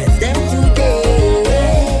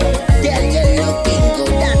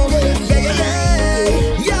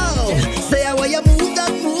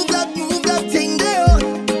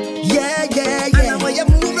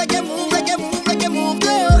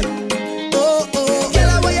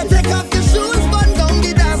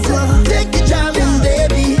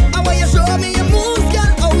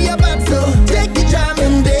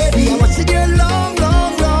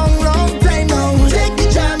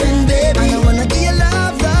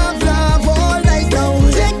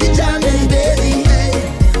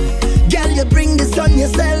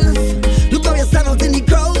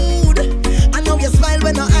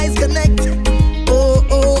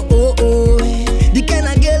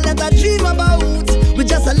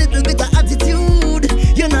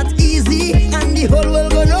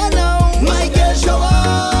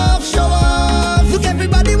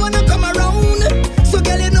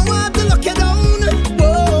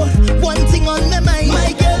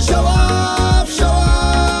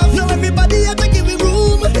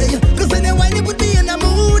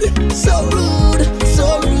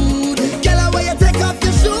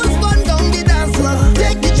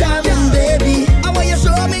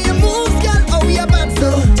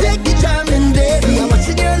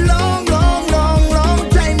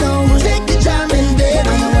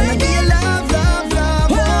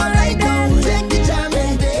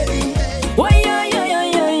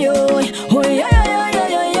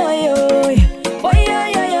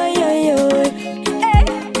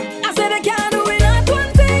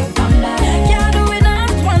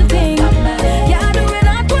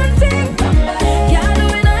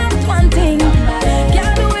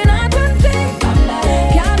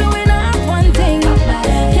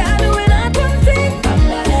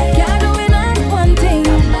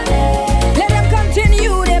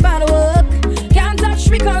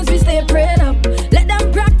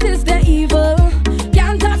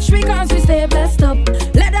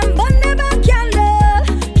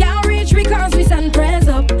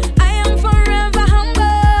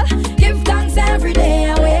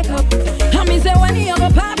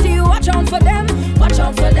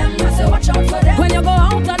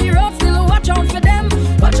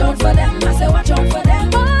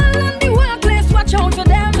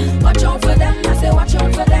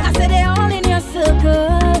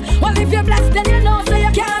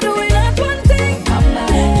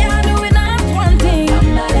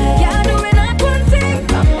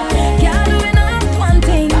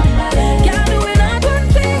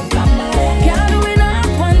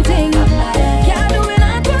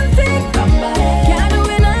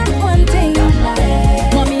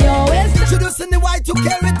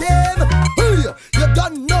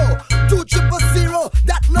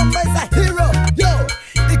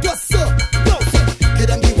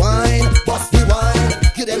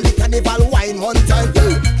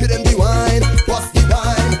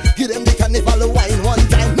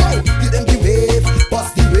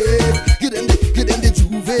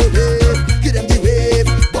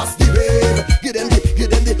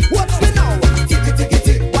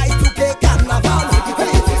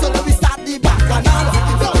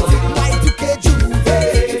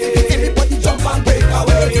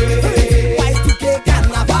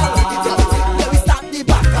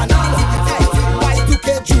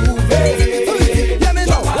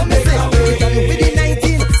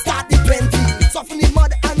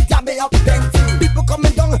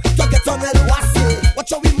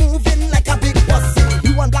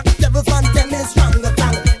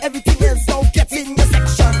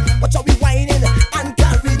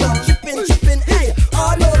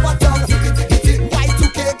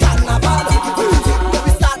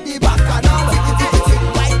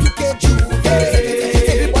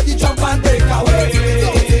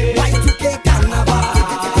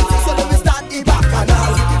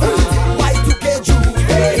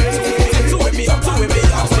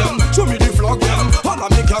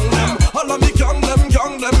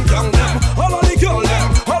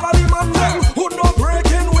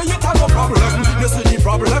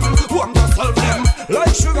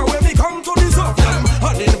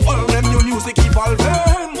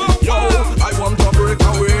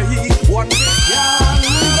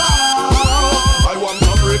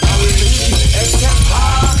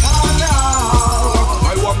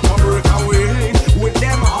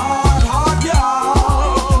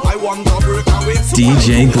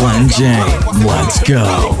DJ Glen J. Let's go.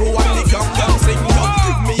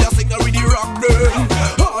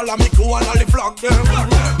 All of me crew and all the flock them.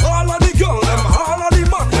 All of the girl them, all of the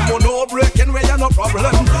man them. Oh, no breaking where you no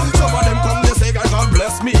problem. Some of them come they say God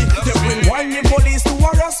bless me. They bring whining police to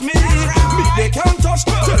harass me. Me they can't touch.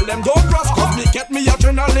 Tell them don't cross. Cause me get me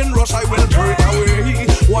adrenaline rush. I will break away.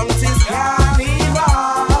 Once it's carnival,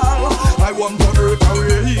 I want to break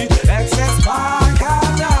away. Excess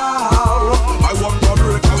bacchanal, I want to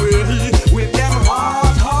break away. With them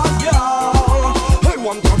hot y'all, I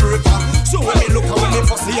want to break away. So when me look and when me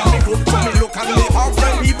fussy and me good, when me look and me ask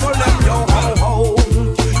them people them yo ho.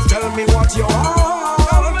 Tell me what you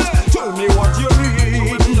want, tell me what you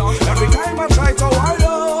need. Every time I try to wind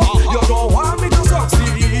up, you don't want me to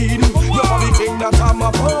succeed. You probably think that I'm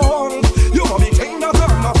a punk, you probably think that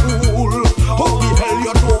I'm a fool. How the hell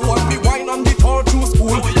you don't want me wine on the tour to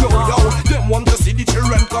school? Yo, them want to see the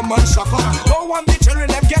children come and shock up. Don't want the children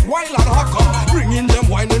them get wild and hock up. Bringing them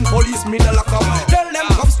wine in police me the lock up. Tell them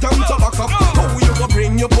come stand to lock up. How you go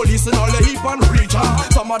bring your police in all the heap and region?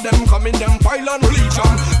 Some of them come in them pile and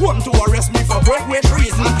legion. Want to arrest me for breakaway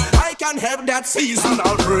treason. I can help that season.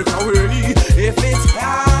 I'll break away if it's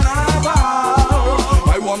carnival.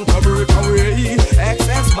 I want to break away.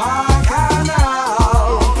 Excess bacchanal.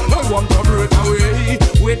 I want to break away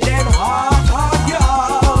with them hot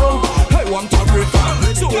y'all. I want to break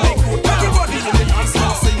away. So everybody in the dance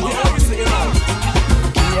now sing. Yeah, we sing it out.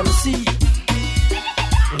 KMC.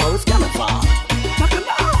 No, it's coming far.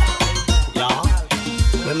 Yeah,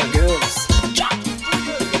 with my girls.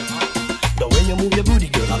 The way you move your booty,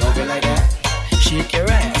 girl, I love it like that. Shake your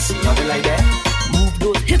ass, love it like that. Move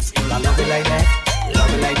those hips, girl, I love it like that.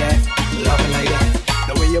 Love it like that, love it like that.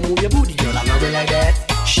 The way you move your booty, girl, I love it like that.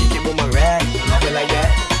 Shake it with my rag, love it like that.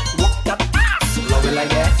 Walk that ass, love it like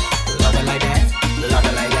that. Love it like that, love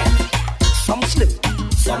it like that. Some slim,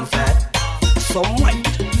 some fat, some white,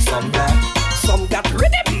 some black. Some got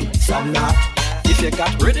rhythm, some not. If you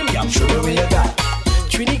got rhythm, y'all show me where you got.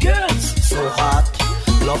 Trini girls, so hot.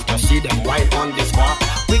 Love to see them right on the spot.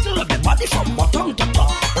 Wiggle up the body from bottom to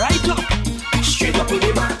top. Right up, straight up to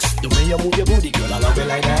the max. The way you move your booty, girl, I love it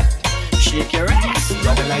like that. Shake your ass,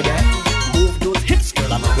 love it like that. Move those hips,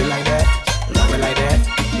 girl, I love it like that. Love it like that,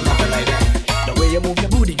 love it like that. The way you move your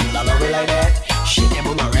booty, girl, I love it like that. Shake your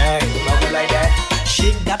boomerang, love it like that.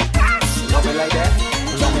 Shake that ass, love it like that.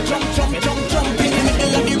 Jump in the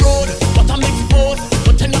middle of the road, but I'm exposed.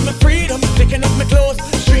 Putting on my freedom, taking off my clothes.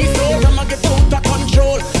 Street door, I'ma get out of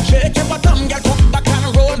control. Shake your bottom, get up back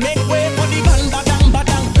and roll. Make way for the gun, badang,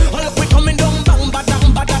 badang. All up we coming down, bang,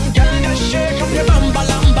 badang, badang. Get just shake up your bam,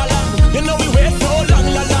 balam, balam. You know we wait so long,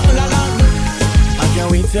 la, la, la, la. I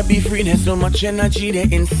can't wait to be free, there's so much energy there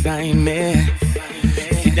inside me.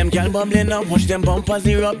 See them gal bubbling up, watch them bumpers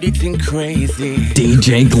erupt, beating crazy.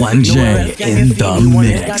 DJ Glen J in the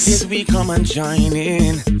mix. This week come and join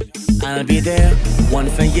in. I'll be there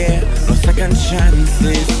once a year, no second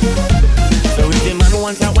chances. So if the man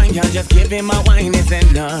wants a wine, y'all just give him a wine, it's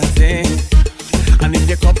nothing. And if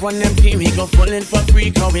the cup on them team, he go full in for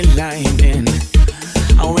free, cause we liming.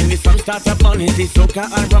 And when the sun starts up on it, the soca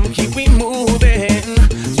and rum keep we moving.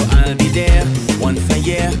 So I'll be there once a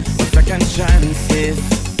year, no second chances.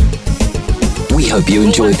 We hope you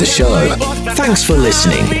enjoyed the show. Thanks for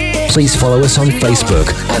listening. Please follow us on Facebook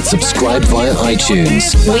and subscribe via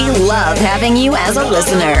iTunes. We love having you as a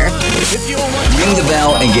listener. Ring the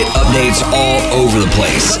bell and get updates all over the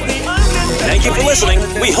place. Thank you for listening.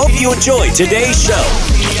 We hope you enjoyed today's show.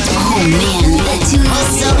 Oh man, that tune is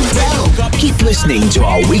so dope. Keep listening to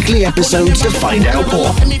our weekly episodes to find out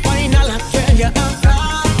more.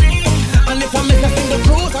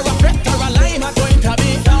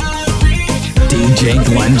 DJ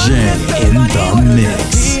Glen J in the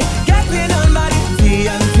mix.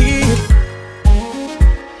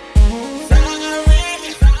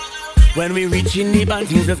 When we reach in the band,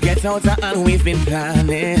 things just get out of hand. We've been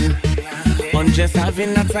planning on just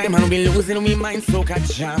having a time, and we losing we mind soca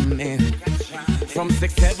jamming. From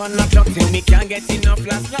 6, 7 o'clock till we can't get enough,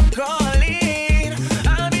 last stop calling.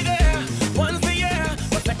 I'll be there once a year,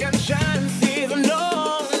 but second chances, no.